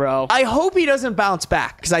happen, bro. I hope he doesn't bounce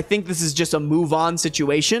back, because I think this is just a move on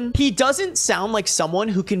situation. He doesn't sound like someone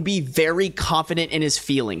who can be very confident in his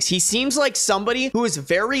feelings. He seems like somebody who is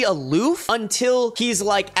very aloof until he's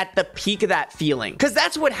like at the peak of that feeling. Because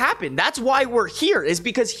that's what happened. That's why we're here, is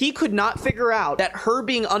because he could not figure out that her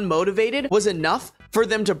being unmotivated was enough for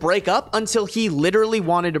them to break up until he literally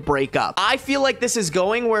wanted to break up. I feel like this is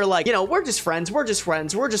going where, like, you know, we're just friends.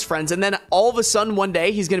 And then all of a sudden one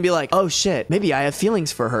day he's gonna be like, oh shit, maybe I have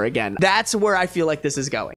feelings for her again. That's where I feel like this is going.